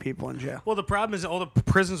so many people in jail. Well, the problem is all the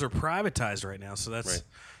prisons are privatized right now, so that's Right.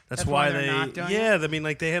 That's why they're they. not doing yeah, it? I mean,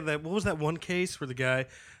 they have that. What was that one case where the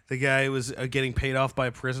guy was getting paid off by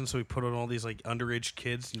a prison, so he put on all these underage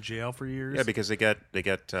kids in jail for years. Yeah, because they get.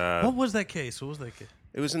 What was that case? What was that case?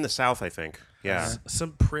 It was in the South, I think. Yeah,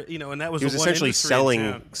 And that was he was the one essentially industry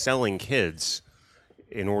in town. selling kids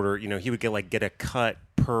in order. He would get a cut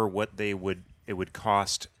per what it would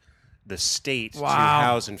cost the state to Wow.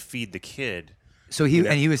 house and feed the kid. So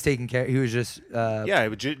he was taking care. He was just Yeah, it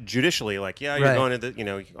would judicially, you're Right. going to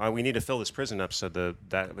the, we need to fill this prison up so the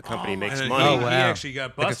company makes And money. Oh, He wow. actually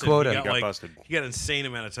got Like a busted. quota. He got, He got busted. He got an insane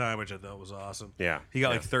amount of time, which I thought was awesome. Yeah. He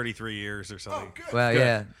got Yeah. 33 years or something. well, Good.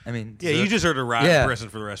 yeah. I mean, Yeah, so- you deserve to rot Yeah. in prison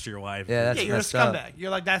for the rest of your life. Yeah, that's Yeah, you're a messed up. scumbag.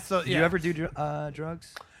 You're like that's the. Did Yeah. you ever do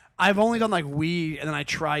drugs? I've only done weed, and then I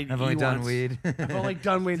tried. I've only done once. weed. I've only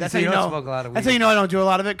done weed. That's So how you you don't know. smoke a lot of That's how weed. you know I don't do a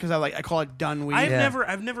lot of it because I call it done weed. I've Yeah.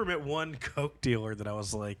 never met one coke dealer that I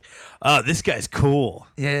was like, oh, this guy's cool.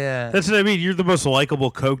 Yeah. That's what I mean. You're the most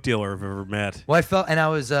likable coke dealer I've ever met. Well, I felt, and I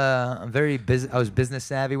was very I was business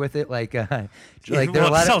savvy with it. Like there Well, were a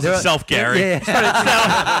it lot sells of itself, Gary.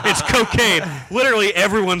 Yeah. It's cocaine. Literally,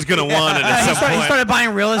 everyone's gonna want it at He some started, point.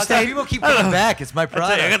 buying real estate. People keep coming back. It's my I tell you,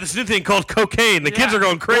 product. I got this new thing called cocaine. The kids are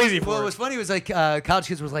going crazy Well, for what it. was funny was college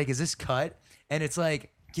kids was like, "Is this cut?" And it's like,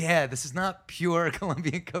 "Yeah, this is not pure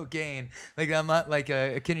Colombian cocaine. Like I'm not like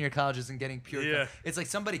a kid in your college isn't getting pure. Yeah. It's like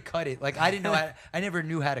somebody cut it. Like I didn't know. I never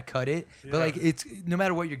knew how to cut it. But like it's no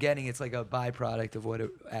matter what you're getting, it's like a byproduct of what it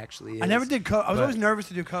actually is. I never did coke. I was But- always nervous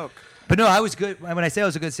to do coke. But no, I was good. When I say I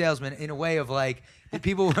was a good salesman, in a way of like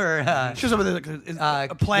people were. It's just a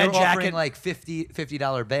plaid they were offering jacket. like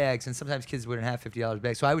 $50 bags, and sometimes kids wouldn't have $50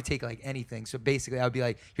 bags. So I would take like anything. So basically, I would be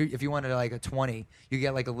like, here, if you wanted like a 20, you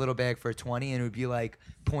get like a little bag for a 20, and it would be like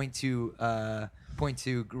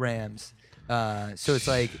 0.2 grams. So it's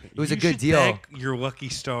like it was a good should deal. Thank your lucky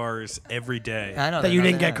stars every day. I know That you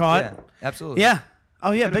didn't get caught? Yeah, absolutely. Yeah.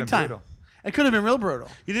 Oh yeah, Could've big been time. brutal. It could have been real brutal.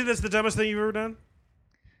 You think that's the dumbest thing you've ever done?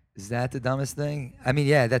 Is that the dumbest thing? I mean,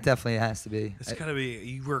 yeah, that definitely has to be. It's gotta be.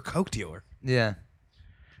 You were a coke dealer, Yeah. and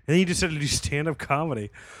then you decided to do stand-up comedy.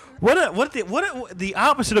 The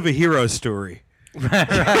opposite of a hero story. He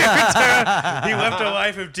left a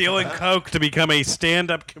life of dealing coke to become a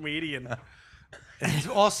stand-up comedian. It's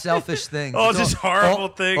all selfish things. All It's just horrible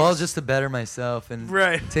things. All just to better myself and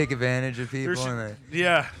Right. take advantage of people. There's- And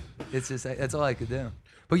Yeah, it's just that's all I could do.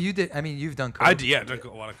 But you did. I mean, you've done coke. I did. Yeah, I drank a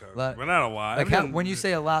lot of coke, Lot- but not a lot. Like I how, mean, when you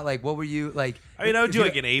say a lot, like what were you like? I mean, I would if do you-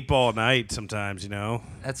 like an 8-ball a night sometimes. You know.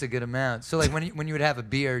 That's a good amount. So like when you would have a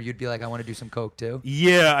beer, you'd be like, I want to do some coke too.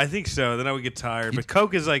 Yeah, I think so. Then I would get tired. But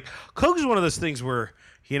Coke is one of those things where,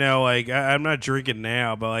 I'm not drinking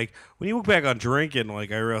now, but like when you look back on drinking,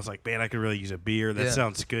 like I realize like, man, I could really use a beer. That Yeah.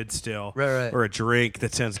 sounds good still. Right. Or a drink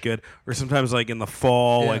that sounds good. Or sometimes like in the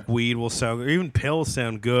fall, Yeah. like weed will sound good. Or even pills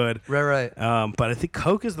sound good. Right. But I think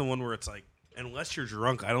Coke is the one where it's like, unless you're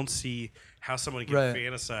drunk, I don't see how someone can Right.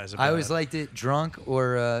 fantasize about I always it. liked it drunk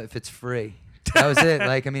or if it's free. That was it.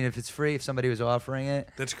 Like I mean, if it's free, if somebody was offering it.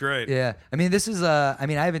 That's great. Yeah. I mean, this is. I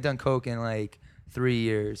mean, I haven't done coke in like 3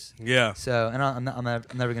 years. Yeah. So, and I'm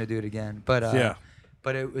never gonna do it again. But Yeah.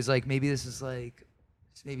 But it was like maybe this is like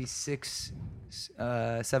maybe 7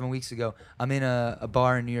 weeks ago. I'm in a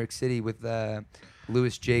bar in New York City with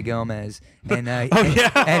Louis J. Gomez, and Oh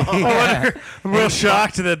yeah. and he, I'm real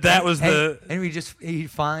shocked that was the. and he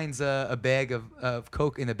finds a bag of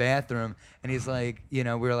coke in the bathroom, and he's like, we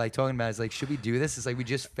were like talking about it. It's like, should we do this? It's like we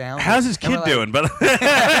just found. How's it. this And kid we're like- doing? But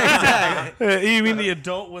Exactly. you mean the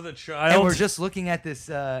adult with a child? And we're just looking at this.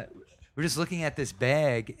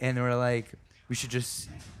 Bag, and we're like, we should just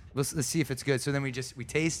let's see if it's good. So then we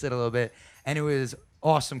tasted a little bit, and it was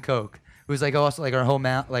awesome coke. It was like also like our whole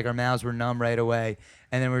mouth, like our mouths were numb right away.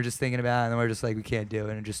 And then we were just thinking about it, and then we are just like, we can't do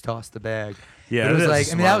it, and just tossed the bag. Yeah, But it was that is a like,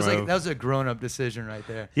 I mean, that was smart like move. that was a grown-up decision right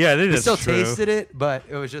there. Yeah, it We is still true. tasted it, but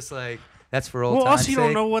it was just like that's for old Well, times' also you don't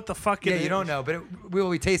sake. know what the fuck it Yeah, is. you don't know, but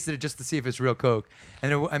we tasted it just to see if it's real coke,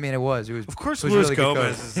 and it was. It was. Of course, it was Luis really good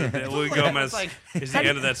Gomez coke. is Luis Gomez like, is the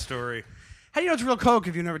end of that story. How do you know it's real Coke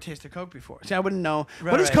if you've never tasted Coke before? See, I wouldn't know.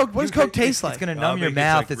 Right, what does right. Coke? What does Coke taste like? It's gonna numb your it gets,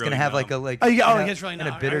 mouth. like, It's really gonna have numb. like a like. Oh, yeah, you it know, gets really and a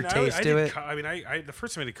numb. bitter taste to it. The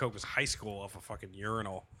first time I did Coke was high school off a fucking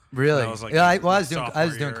urinal. Really? And I was like, yeah. I was doing. I sophomore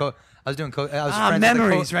was doing year. coke. I was doing coke. I was friends with a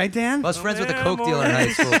memories, coke, right, Dan? I was friends with a coke dealer in high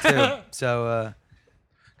school too. So.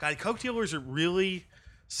 God, Coke dealers are really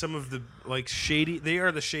some of the shady. They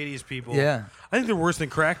are the shadiest people. Yeah. I think they're worse than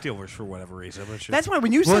crack dealers for whatever reason. I'm not sure. That's why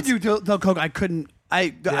when you Well, said you deal Coke, I couldn't. I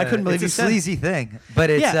couldn't believe it's you a said. sleazy thing, but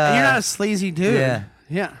it's Yeah, you're not a sleazy dude. yeah.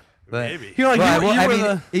 Yeah. but, Maybe. You're like Well, you I were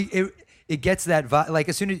mean, the. it gets that vibe. Like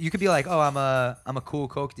as soon as you could be like, oh, I'm a cool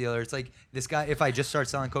coke dealer. It's like this guy. If I just start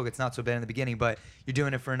selling coke, it's not so bad in the beginning. But you're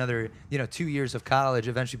doing it for another, 2 years of college.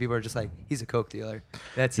 Eventually, people are just like, he's a coke dealer.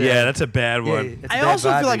 That's that's a bad yeah, one. it's a I bad also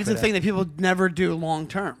vibe feel like they it's a put thing out. that people never do long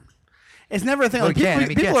term. It's never a thing. Well, Like you can't. I people,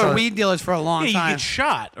 mean, people can't are tell- weed dealers for a long Yeah, you time. get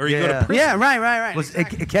shot or you go Yeah. to prison. Yeah, right. Well,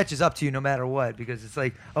 it catches up to you no matter what because it's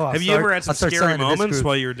like, oh, Have you ever had some scary moments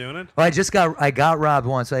while you were doing it? Well, I got robbed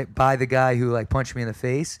once by the guy who like punched me in the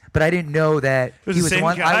face, but I didn't know that was he the was same the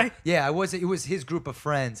one. guy? It was his group of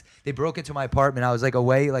friends. They broke into my apartment. I was like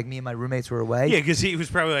away, like me and my roommates were away. Yeah, because he was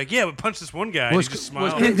probably like, yeah, but punch this one guy. And Was- he just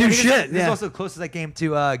was- smiled. Didn't do this is- shit, This is yeah. also the closest I came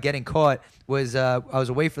to getting caught. Was I was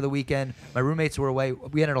away for the weekend. My roommates were away.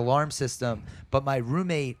 We had an alarm system, but my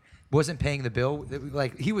roommate wasn't paying the bill.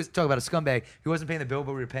 Like he was talking about a scumbag. He wasn't paying the bill,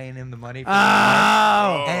 but we were paying him the money. For the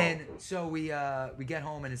alarm. Oh. And so we get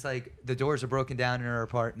home and it's like the doors are broken down in our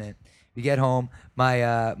apartment. We get home,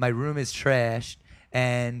 my room is trashed,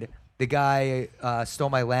 and the guy stole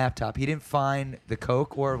my laptop. He didn't find the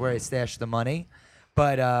coke or where I stashed the money,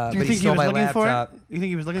 but Do you he think he stole was my looking for laptop. it? You think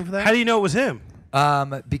he was looking for that? How do you know it was him?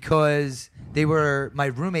 Because they were my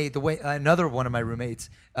roommate. Another one of my roommates,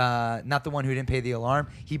 not the one who didn't pay the alarm.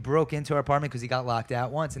 He broke into our apartment because he got locked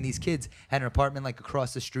out once, and these kids had an apartment like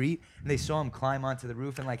across the street, and they saw him climb onto the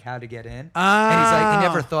roof and like how to get in. And he's like, he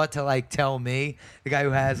never thought to like tell me, the guy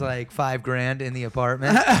who has like $5,000 in the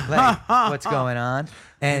apartment, like what's going on.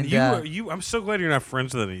 And I'm so glad you're not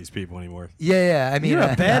friends with any of these people anymore. yeah. I mean, You're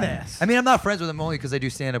a badass. I mean, I'm not friends with them only because I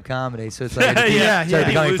do stand-up comedy, so it's like Yeah, yeah.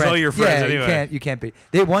 You lose all your friends yeah, anyway. You can't be.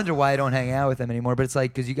 They wonder why I don't hang out with them anymore, but it's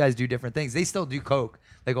like because you guys do different things. They still do coke,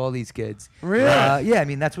 like all these kids. Really? Yeah. I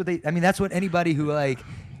mean, that's what anybody who like.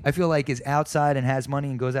 I feel like is outside and has money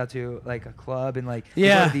and goes out to like a club and like you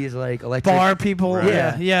Yeah. go to these like electric Bar people.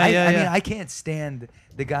 Right. Yeah. I mean, I can't stand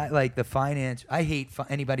the guy like the finance. I hate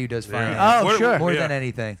anybody who does finance. Oh, sure. More yeah. than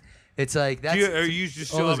anything. It's like that's. Are you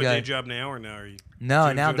just all still those have a day guys. job now, or no? Are you? No,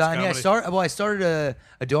 doing- now I'm doing done. Yeah, comedy? I started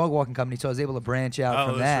a dog walking company, so I was able to branch out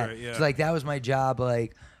Oh, from that's that. right, yeah. So like that was my job,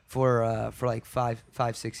 like for like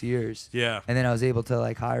 6 years. Yeah. And then I was able to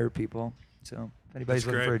like hire people. So if anybody's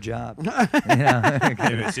That's looking great. for a job, you know.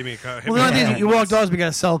 Maybe see me. Hit Well, me the only up. thing is you walk dogs, we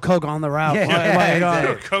gotta sell coke on the route. Yeah, while you're gone.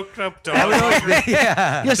 exactly. Coked up dogs.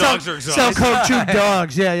 yeah. Yeah, Dogs sell, are sell exhausted. coke, chew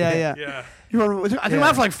dogs. Yeah. Yeah. You were, I think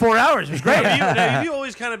I for like 4 hours. It was great. Have you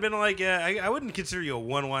always kind of been like, I wouldn't consider you a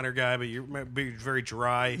one-liner guy, but you're very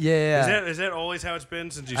dry. Yeah. Is that always how it's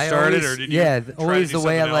been since you I started, always- or did you? yeah, try to always do the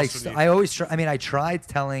way I something like. else when you- I always try. I mean, I tried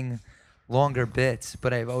telling longer bits,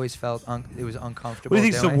 but I've always felt it was uncomfortable. What do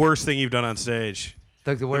you think's the doing. worst thing you've done on stage?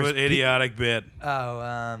 Like the What worst. idiotic bit?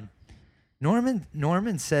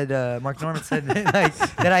 Norman said Mark Norman said like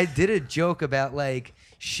that I did a joke about like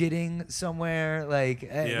shitting somewhere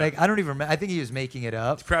like I don't even remember. I think he was making it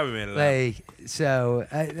up. Probably made it up. Like so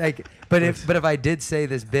but if I did say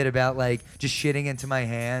this bit about like just shitting into my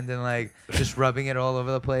hand and like just rubbing it all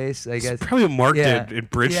over the place, I guess Probably what Mark Yeah. did in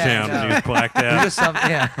Bridgetown Yeah, when no. he was blacked It was out. just something,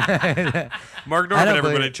 yeah. Mark I Norman, don't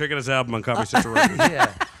everybody, believe- check out his album on Comedy Central Records.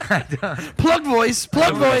 yeah. I don't. Plug voice.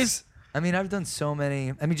 Plug voice. I mean, I've done so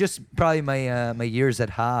many. I mean, just probably my years at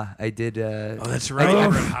Ha. I did. Oh, that's right. Oh. You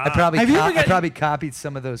were at Ha. I probably Have you ever I get- probably copied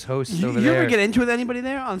some of those hosts You over ever there. get into it with anybody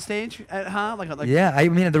there on stage at like Yeah, I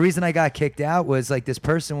mean, the reason I got kicked out was like this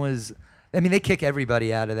person was. I mean, they kick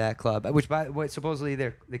everybody out of that club, which by the way, supposedly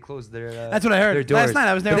they closed their. That's what I heard. Their doors. Last night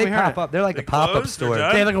I was there But when they we heard pop it. up. They're like They a pop-up closed? They're store.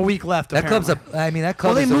 done? They had like a week left. That club's apparently. a. I mean, that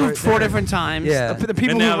Well, club. they is moved 4 different times. Yeah. The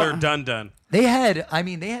people And now who they're done. They had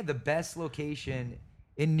the best location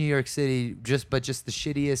in New York City, just the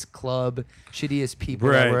shittiest club, shittiest people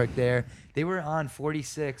that Right. worked there. They were on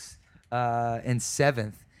 46th and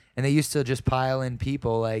 7th, and they used to just pile in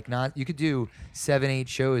people. Like you could do 7-8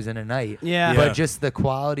 shows in a night. Yeah. But Yeah. just the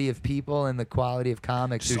quality of people and the quality of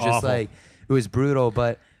comics, Just it was just awful. like it was brutal.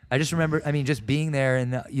 But I just remember, I mean, just being there,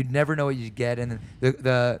 and you'd never know what you'd get. And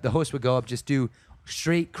the host would go up, just do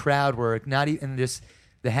straight crowd work, not even just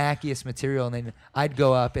the hackiest material, and then I'd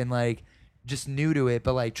go up and like just new to it,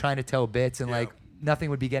 but like trying to tell bits, and like nothing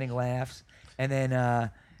would be getting laughs. And then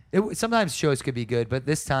Sometimes shows could be good, but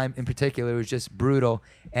this time in particular it was just brutal.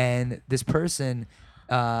 And this person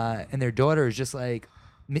and their daughter is just like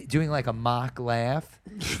doing like a mock laugh,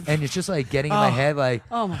 and it's just like getting in my head like,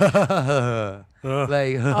 Oh my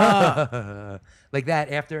like like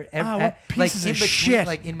that after what like pieces in of between shit.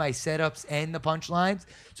 like in my setups and the punchlines.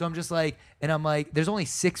 So I'm just like, and I'm like, there's only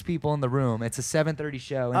 6 people in the room. It's a 7:30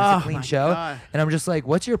 show and it's Oh a clean my show. God. And I'm just like,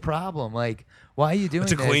 what's your problem? Like, why are you doing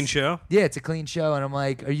It's a this? clean show? Yeah, it's a clean show. And I'm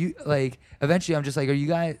like, are you like? Eventually, I'm just like, are you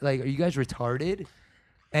guys retarded?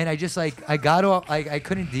 And I just like I got off. I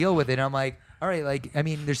couldn't deal with it. And I'm like, all right, like I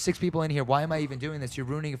mean, there's 6 people in here. Why am I even doing this? You're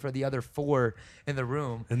ruining it for the other 4 in the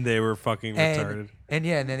room. And they were fucking retarded. And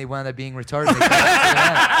yeah, and then they wound up being retarded.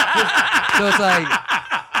 So it's like,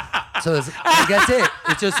 like, that's it.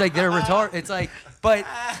 It's just like they're retarded. It's like, but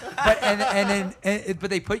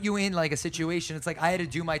they put you in like a situation. It's like I had to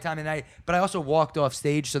do my time, but I also walked off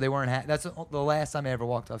stage, so they weren't. That's the last time I ever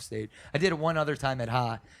walked off stage. I did it one other time at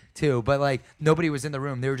Ha too, but like nobody was in the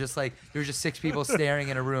room. They were just like 6 people staring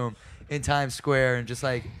in a room in Times Square, and just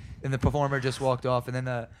like, and the performer just walked off, and then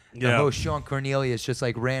the host Sean Cornelius just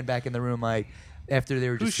like ran back in the room like after they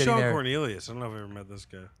were just Who's sitting Sean there. Cornelius? I don't know if I ever met this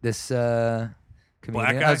guy. This comedian.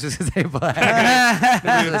 Black guy? I was just gonna say black.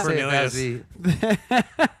 I was gonna say that was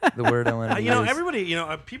Cornelius. the word I wanted to You know, use. everybody,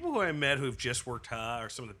 people who I met who've just worked Ha are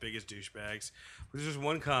some of the biggest douchebags. There's just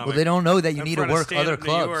one comic. Well, they don't know that you in need to front of work stand-up other in New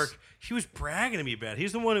clubs. York. He was bragging to me about it.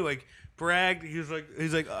 He's the one who like bragged. He went.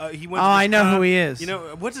 Oh, to this I know con. who he is. You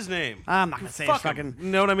know what's his name? I'm not gonna say his Fuck fucking.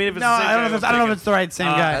 him. Know what I mean? If it's No, the same I don't know guy, if it's. I don't know if it's the right same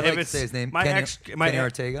guy. I'd if like to it's say his name. my Kenny, ex- Kenny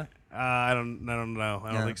Ortega. I don't know.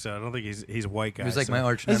 I don't No. think so. I don't think he's a white guy. He was like so. my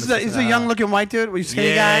arch This nemesis. is a young looking white dude. Was he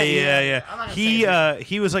skinny guy? Yeah. I'm not gonna say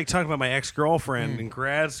He was like talking about my ex girlfriend in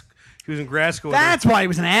grad. He was in grad school. with her. That's why he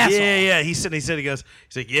was an asshole. Yeah. He said he goes.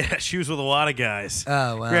 He's like, yeah, she was with a lot of guys.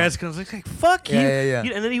 Oh, wow. Grad school. I was like, fuck you. Yeah.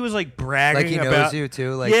 And then he was like bragging Like he about. knows you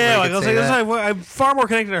too. Like yeah, like I was like, I'm far more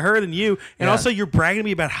connected to her than you. And Yeah. also, you're bragging to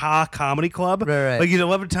me about Ha Comedy Club. Right. Like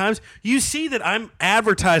 11 times. You see that I'm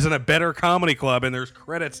advertising a better comedy club, and there's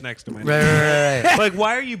credits next to my name. Right. Like,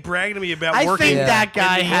 why are you bragging to me about I working? think Yeah. that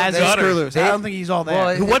guy in the has a gutter? screw loose. I don't think he's all there.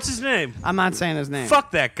 Well, What's his name? I'm not saying his name.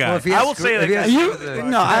 Fuck that guy. Well, if he I has will screw- say that if he guy. has You? screw-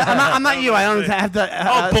 No, I'm not you. I don't have to.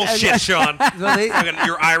 Oh, bullshit, Sean. Well, they- Fucking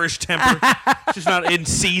your Irish temper. It's just not in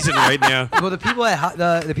season right now. well, the people at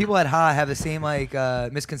the people at Ha have the same like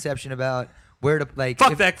misconception about where to like.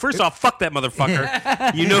 Fuck that. First off, fuck that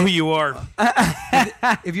motherfucker. You know who you are.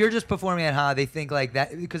 If you're just performing at Ha, they think like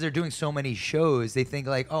that because they're doing so many shows. They think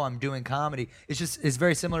like, oh, I'm doing comedy. It's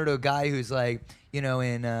very similar to a guy who's like, in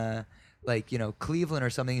Cleveland or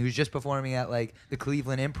something, who's just performing at like the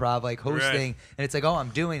Cleveland Improv, like hosting, Right. and it's like, oh, I'm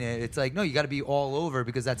doing it. It's like, no, you got to be all over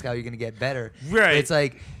because that's how you're gonna get better. Right. It's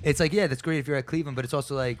like, yeah, that's great if you're at Cleveland, but it's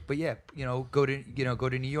also like, but yeah, go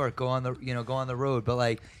to New York, go on the road, but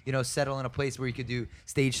like, settle in a place where you could do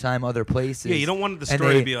stage time other places. Yeah, you don't want the And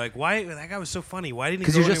story they- to be like, why that guy was so funny? Why didn't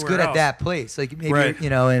he go because you're just anywhere good else? at that place, like maybe Right.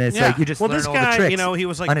 and it's Yeah. like you just Well, learn this all guy, the tricks. he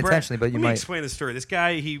was like unintentionally, but you let me might. explain the story. This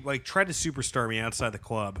guy, he like tried to superstar me outside the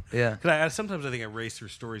club. Yeah. Because sometimes I think I race through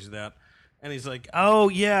stories of that. And he's like, oh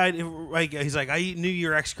yeah, he's like, I knew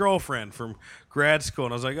your ex girlfriend from grad school,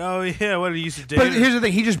 and I was like, oh yeah, what did you used to date? But here's the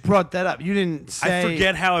thing. He just brought that up. You didn't say. I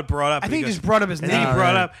forget how it brought up. I but think he goes- just brought up his and then name. he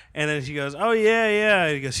brought right. up, and then she goes, "Oh yeah."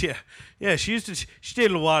 And he goes, "Yeah." She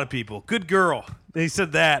dated a lot of people. Good girl. And he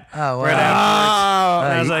said that. Oh, wow. Right afterwards.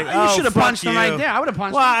 And I was like, you "Oh, should have fuck punched him you." right there. I would have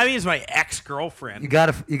punched Well, him. I mean, it's my ex girlfriend. You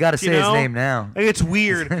gotta say his name now. It's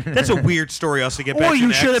weird. That's a weird story. Also, to get back. Or to you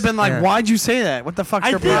an should have ex. been like, Yeah. "Why'd you say that? What the fuck's I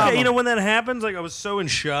your think problem?" when that happens, like I was so in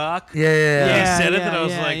shock. Yeah. When he Yeah, said it yeah, that I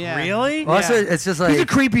was yeah, like, yeah. really? Well, also, it's just like He's a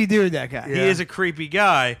creepy dude. That guy. He is a creepy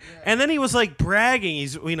guy. And then he was like bragging.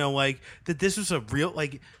 He's like that this was a real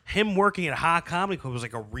like him working at Ha Comedy Club was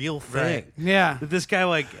like a real thing. Right. Yeah. That this guy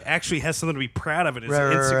like actually has something to be proud of in his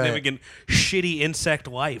Right. insignificant, shitty insect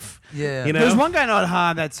life. Yeah. You know? There's one guy at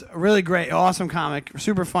Ha that's really great, awesome comic,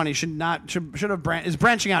 super funny. Should have is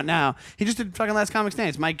branching out now. He just did fucking Last Comic Stand.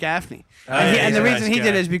 It's Mike Gaffney, and, yeah, and the he's a reason nice he did guy.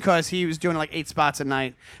 it is because he was doing like 8 spots a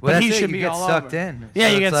night. Well, But that's he it, should you be get all sucked over. in. Yeah,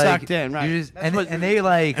 So you it's get like, sucked in, right? you just- That's and, what- and they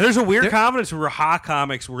like And there's a weird they're- confidence where Ha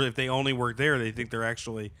comics where if they only work there, they think they're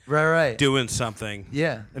actually right. doing something.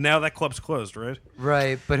 Yeah. And now that club's closed, right?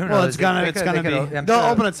 Right, but who knows? Well, it's gonna They could- be. they could- I'm They'll sure-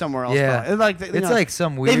 open it somewhere else. Yeah. probably. Like, you It's know, like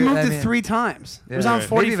some They've weird- moved I it mean- 3 times. It was Yeah. on Maybe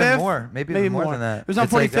 45th. even more. Maybe even more than that. It was on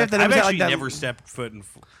It's like 45th. that- and it I've was at, actually like, never stepped foot in.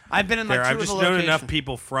 I've been in like There, 2 I've of just the known locations. enough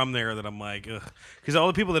people from there that I'm like, ugh. Because all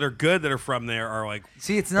the people that are good that are from there are like,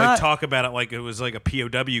 See, it's like not- talk about it like it was like a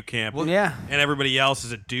POW camp. Well, yeah. And everybody else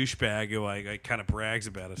is a douchebag who like kind of brags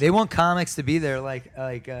about it. They want comics to be there like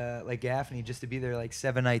Gaffney, just to be there like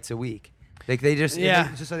 7 nights a week. Like they just Yeah.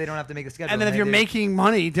 just so they don't have to make the schedule. And then if they you're do. making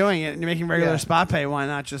money doing it and you're making regular Yeah. spot pay, why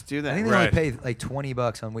not just do that? I think they Right. only pay like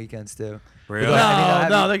 $20 on weekends too. Really? But, I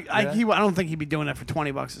No, mean, I don't think he'd be doing that for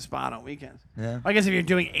 $20 a spot on weekends. Yeah. I guess if you're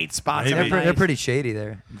doing 8 spots, Maybe. every They're night. pretty shady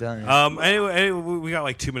there. I'm telling you. Anyway, we got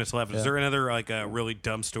like 2 minutes left. Is Yeah. there another like a really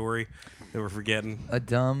dumb story that we're forgetting? A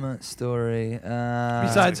dumb story.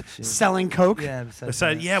 Besides shit. selling coke. Yeah. Besides,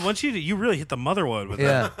 that. yeah, once you really hit the mother load with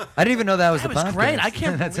Yeah. I didn't even know that was That the was podcast. great. I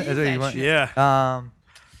can't that's, believe that's what you that want. shit. that. Yeah.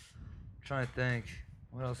 Trying to think.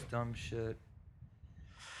 What else dumb shit?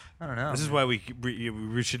 I don't know. This is why we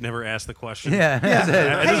should never ask the question. Yeah. This is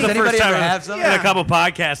Does the anybody first time ever have something? in a couple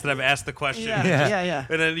podcasts that I've asked the question. Yeah.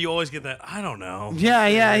 And then you always get that, I don't know. Yeah.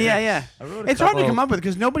 I wrote a It's hard to couple- come up with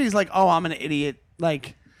because nobody's like, oh, I'm an idiot.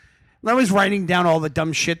 Like, nobody's writing down all the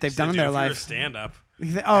dumb shit they've done in their If you're a life. stand-up,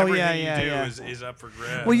 Oh, everything yeah. you do is up for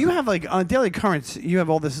grabs. Well, you have like on Daily Currents, you have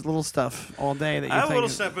all this little stuff all day that you I have a think little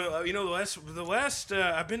is- stuff, but the last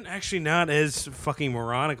I've been actually not as fucking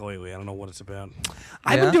moronic lately. I don't know what it's about.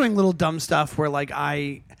 I've Yeah? been doing little dumb stuff where like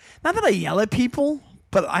not that I yell at people,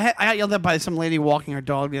 but I got yelled at by some lady walking her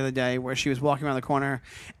dog the other day where she was walking around the corner,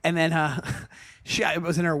 and then she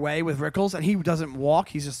was in her way with Rickles, and he doesn't walk;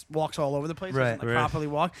 he just walks all over the place, Right. doesn't, like, Right. properly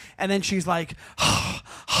walk. And then she's like,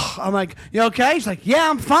 "I'm like, you okay?" She's like, "Yeah,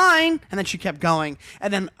 I'm fine." And then she kept going,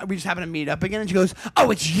 and then we just happened to meet up again, and she goes,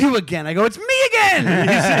 "Oh, it's you again." I go, "It's me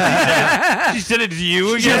again." She said it to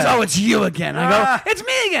you She goes, again. "Oh, it's you again." I go, "It's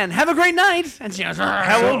me again. Have a great night." And she goes,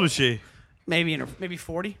 How old was she? Maybe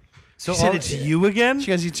 40. So She said all- it's you again. She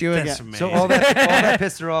goes, "It's you That's again." amazing. So all that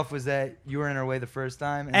pissed her off was that you were in her way the first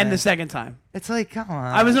time, And then- the second time, it's like, come on.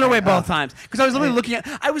 I was in her way both times because I was literally looking at.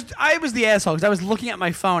 I was the asshole because I was looking at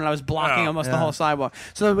my phone and I was blocking Oh, almost the yeah. whole sidewalk.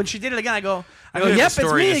 So when she did it again, I go, I heard the "Yep, it's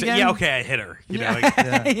story me to say, again." Yeah, okay, I hit her. You know,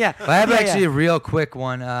 Yeah. like, Yeah. Well, I have Yeah, actually yeah. a real quick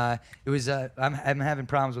one. It was I'm having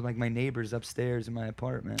problems with like my neighbors upstairs in my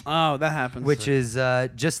apartment, Oh, that happens. which is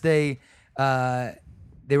just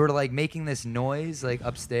they were like making this noise like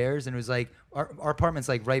upstairs, and it was like our apartment's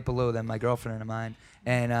like right below them, my girlfriend and mine,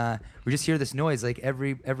 and we just hear this noise like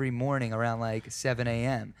every morning around like 7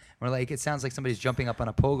 a.m. We're like, it sounds like somebody's jumping up on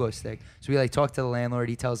a pogo stick. So we like talk to the landlord.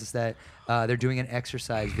 He tells us that they're doing an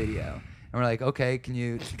exercise video. And we're like, okay,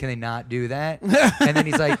 can they not do that? And then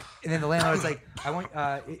and then the landlord's like,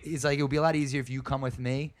 he's like, it would be a lot easier if you come with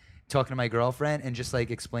me, talking to my girlfriend, and just like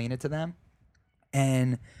explain it to them.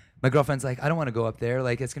 And my girlfriend's like, I don't want to go up there.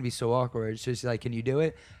 Like, it's going to be so awkward. So she's like, can you do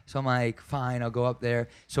it? So I'm like, fine, I'll go up there.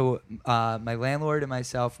 So my landlord and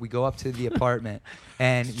myself, we go up to the apartment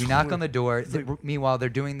and we knock on the door. Meanwhile, they're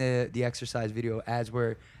doing the exercise video as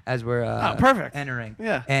we're perfect. entering.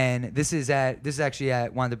 Yeah. And this is actually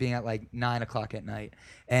wound up being at like 9 o'clock at night.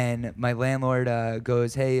 And my landlord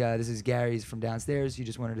goes, hey, this is Gary's from downstairs. He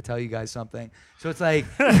just wanted to tell you guys something. So it's like,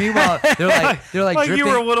 meanwhile, they're like like you drifting-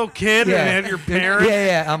 were a little kid and had your parents.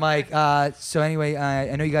 yeah. I'm like, so anyway,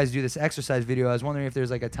 I know you guys do this exercise video. I was wondering if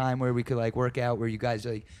there's like a time where we could like work out where you guys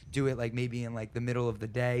like do it like maybe in like the middle of the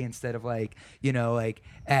day instead of like, you know, like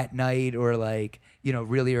at night or like, you know,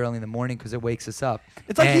 really early in the morning because it wakes us up.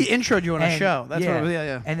 It's like he introed you on a show. That's what it was.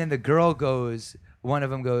 Yeah. And then the girl goes, one of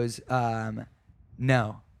them goes,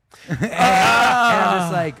 no. and I'm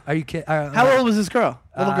just like, are you kidding? How old was this girl?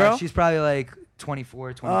 Little girl? She's probably like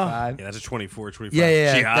 24, 25. Yeah, that's a 24, 25.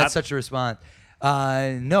 Yeah, She hot? that's such a response.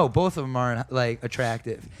 No, both of them aren't like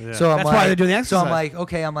attractive. Yeah. So I'm That's like, why they're doing the So I'm exercise. like,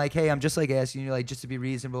 okay, I'm like, hey, I'm just like asking you, like, just to be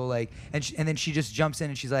reasonable, like, and then she just jumps in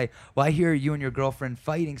and she's like, well, I hear you and your girlfriend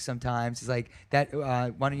fighting sometimes. It's like that.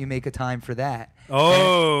 Why don't you make a time for that?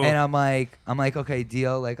 Oh. And I'm like, okay,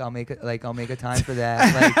 deal. Like, I'll make a time for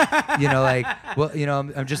that. Like, you know, like, well, you know,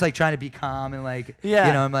 I'm just like trying to be calm and like, Yeah.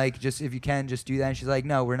 you know, I'm like, just if you can, just do that. And she's like,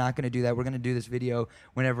 no, we're not gonna do that. We're gonna do this video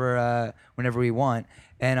whenever we want.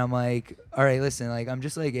 And I'm like, all right, listen, like, I'm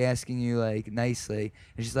just like asking you like nicely.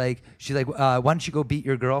 And she's like, why don't you go beat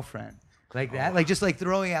your girlfriend? Like that, like just like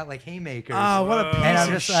throwing out like haymakers. Oh, what a piece And I'm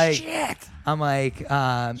of just like, shit. I'm like,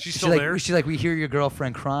 She's she's still like, there? she's like, we hear your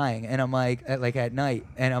girlfriend crying, and I'm like, at night,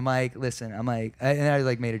 and I'm like, listen, I'm like, and I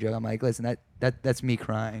like made a joke. I'm like, listen, that's me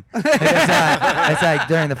crying. That's like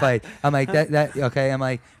during the fight. I'm like that okay. I'm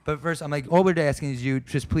like, but first I'm like, all we're asking is you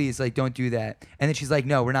just please like don't do that. And then she's like,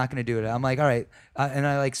 no, we're not gonna do it. I'm like, all right. And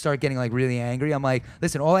I like start getting like really angry. I'm like,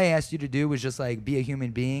 listen, all I asked you to do was just like be a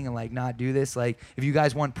human being and like not do this. Like if you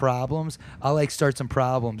guys want problems, I'll like start some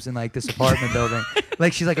problems in like this apartment building.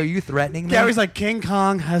 Like she's like, are you threatening me? Gary's like, King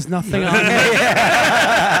Kong has nothing on me.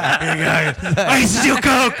 I steal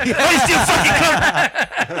coke. I steal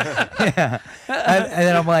fucking coke. and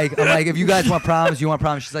then I'm like, if you guys want problems, you want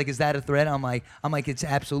problems. She's like, is that a threat? I'm like, it's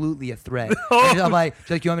absolutely a threat. And I'm like, she's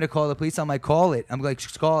like, you want me to call the police? I'm like, call it. I'm like,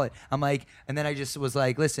 just call it. I'm like, and then I just was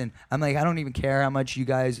like, listen, I'm like, I don't even care how much you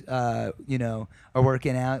guys, are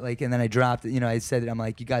working out. Like, and then I dropped it. I said it. I'm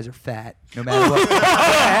like, you guys are fat, no matter what.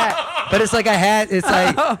 But it's like it's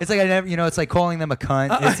like I never, it's like calling them a cunt.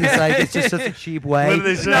 It's just such a cheap way. What did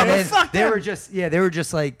they say? And then fuck they them. were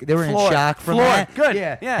just like they were in Floored. shock from Floored. that. Good.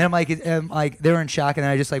 Yeah. Yeah. And I'm like they were in shock, and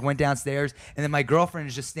then I just like went downstairs, and then my girlfriend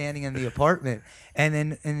is just standing in the apartment, and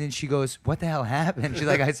then she goes, "What the hell happened?" She's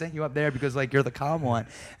like, "I sent you up there because like you're the calm one,"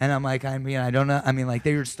 and I'm like, I don't know. I mean, like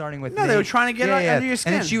they were starting with No, me. they were trying to get under your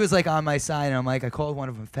skin. And then she was like on my side, and I'm like, I called one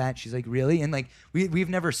of them fat. She's like, really? And like we've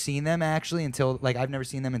never seen them actually until like I've never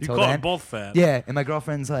seen them You until call then. them both fat. Yeah, and my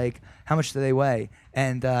girlfriend's like, how much do they weigh?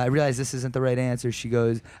 And I realized this isn't the right answer.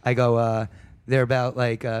 I go, they're about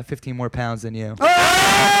like 15 more pounds than you. That's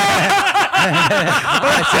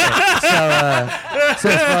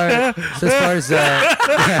it. So as far as I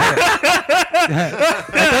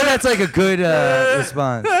thought that's like a good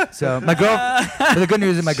response. So but the good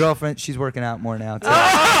news is my girlfriend, she's working out more now too.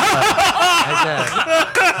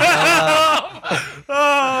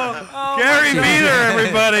 Gary Veeder,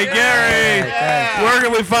 everybody. Gary. Thanks. Where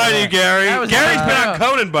can we find you, Gary? That was Gary's been awesome. on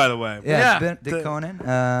Conan, by the way. Yeah. Dick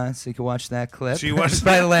Conan. So you can watch that clip. So you watched- It's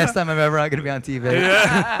probably the last time I'm ever going to be on TV.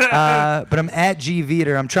 But I'm at G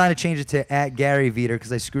Veeder. I'm trying to change it to at Gary Veeder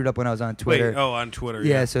because I screwed up when I was on Twitter. Wait, on Twitter.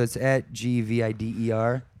 Yeah, so it's at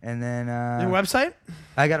GVIDER. And then Your website?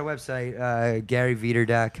 I got a website,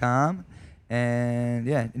 GaryVeeder.com. And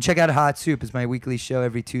and check out Hot Soup. It's my weekly show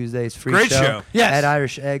every Tuesday. It's free Great show. Yes. At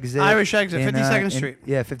Irish Exit. Irish Exit, 52nd Street.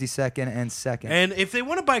 Yeah, 52nd and 2nd. And if they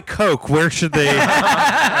want to buy Coke, where should they? All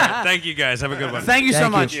right, thank you, guys. Have a good one. Thank you so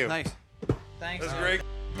Thank much. you. Thanks. That's great.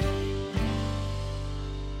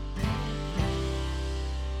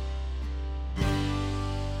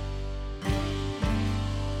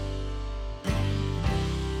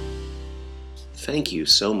 Thank you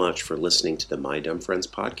so much for listening to the My Dumb Friends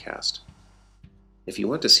podcast. If you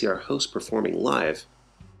want to see our host performing live,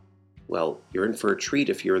 well, you're in for a treat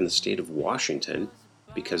if you're in the state of Washington,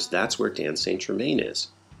 because that's where Dan St. Germain is.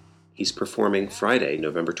 He's performing Friday,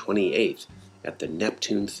 November 28th at the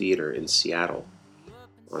Neptune Theater in Seattle.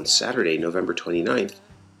 On Saturday, November 29th,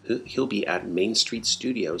 he'll be at Main Street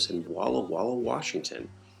Studios in Walla Walla, Washington,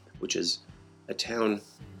 which is a town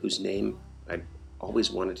whose name I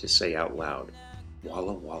always wanted to say out loud.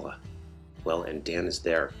 Walla Walla. Well, and Dan is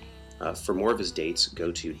there. For more of his dates,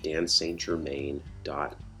 go to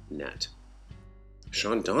danstgermain.net.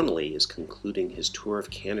 Sean Donnelly is concluding his tour of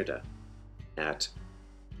Canada at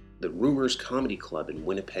the Rumors Comedy Club in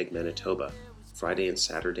Winnipeg, Manitoba, Friday and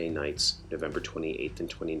Saturday nights, November 28th and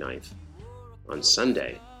 29th. On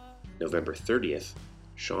Sunday, November 30th,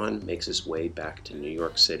 Sean makes his way back to New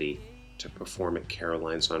York City to perform at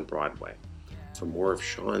Caroline's on Broadway. For more of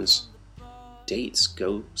Sean's dates,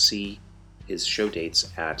 go see his show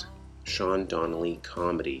dates at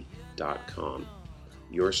SeanDonnellyComedy.com.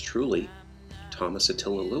 Yours truly, Thomas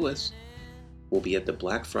Attila Lewis, will be at the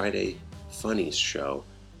Black Friday Funnies show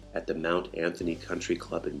at the Mount Anthony Country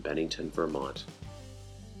Club in Bennington, Vermont.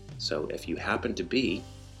 So if you happen to be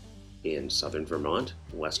in southern Vermont,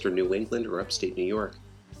 western New England, or upstate New York,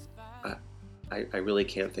 I really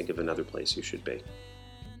can't think of another place you should be.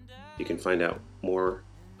 You can find out more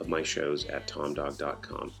of my shows at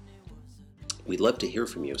tomdog.com. We'd love to hear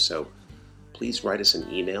from you, so please write us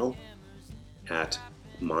an email at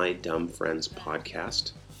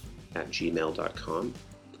mydumbfriendspodcast@gmail.com.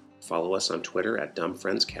 Follow us on Twitter at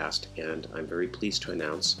dumbfriendscast, and I'm very pleased to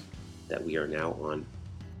announce that we are now on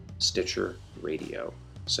Stitcher Radio.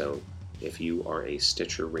 So if you are a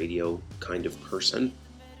Stitcher Radio kind of person,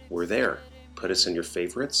 we're there. Put us in your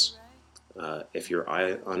favorites. If you're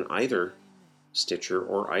on either Stitcher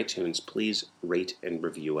or iTunes, please rate and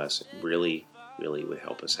review us. It really, really would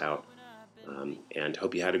help us out. And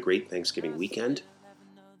hope you had a great Thanksgiving weekend.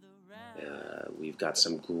 We've got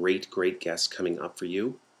some great guests coming up for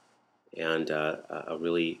you, and a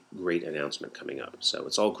really great announcement coming up. So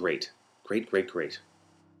it's all great. Great.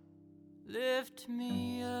 Lift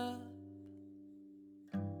me up.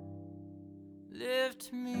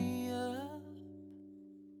 Lift me up.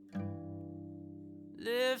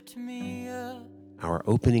 Lift me up. Our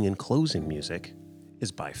opening and closing music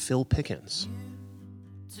is by Phil Pickens.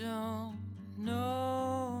 Don't know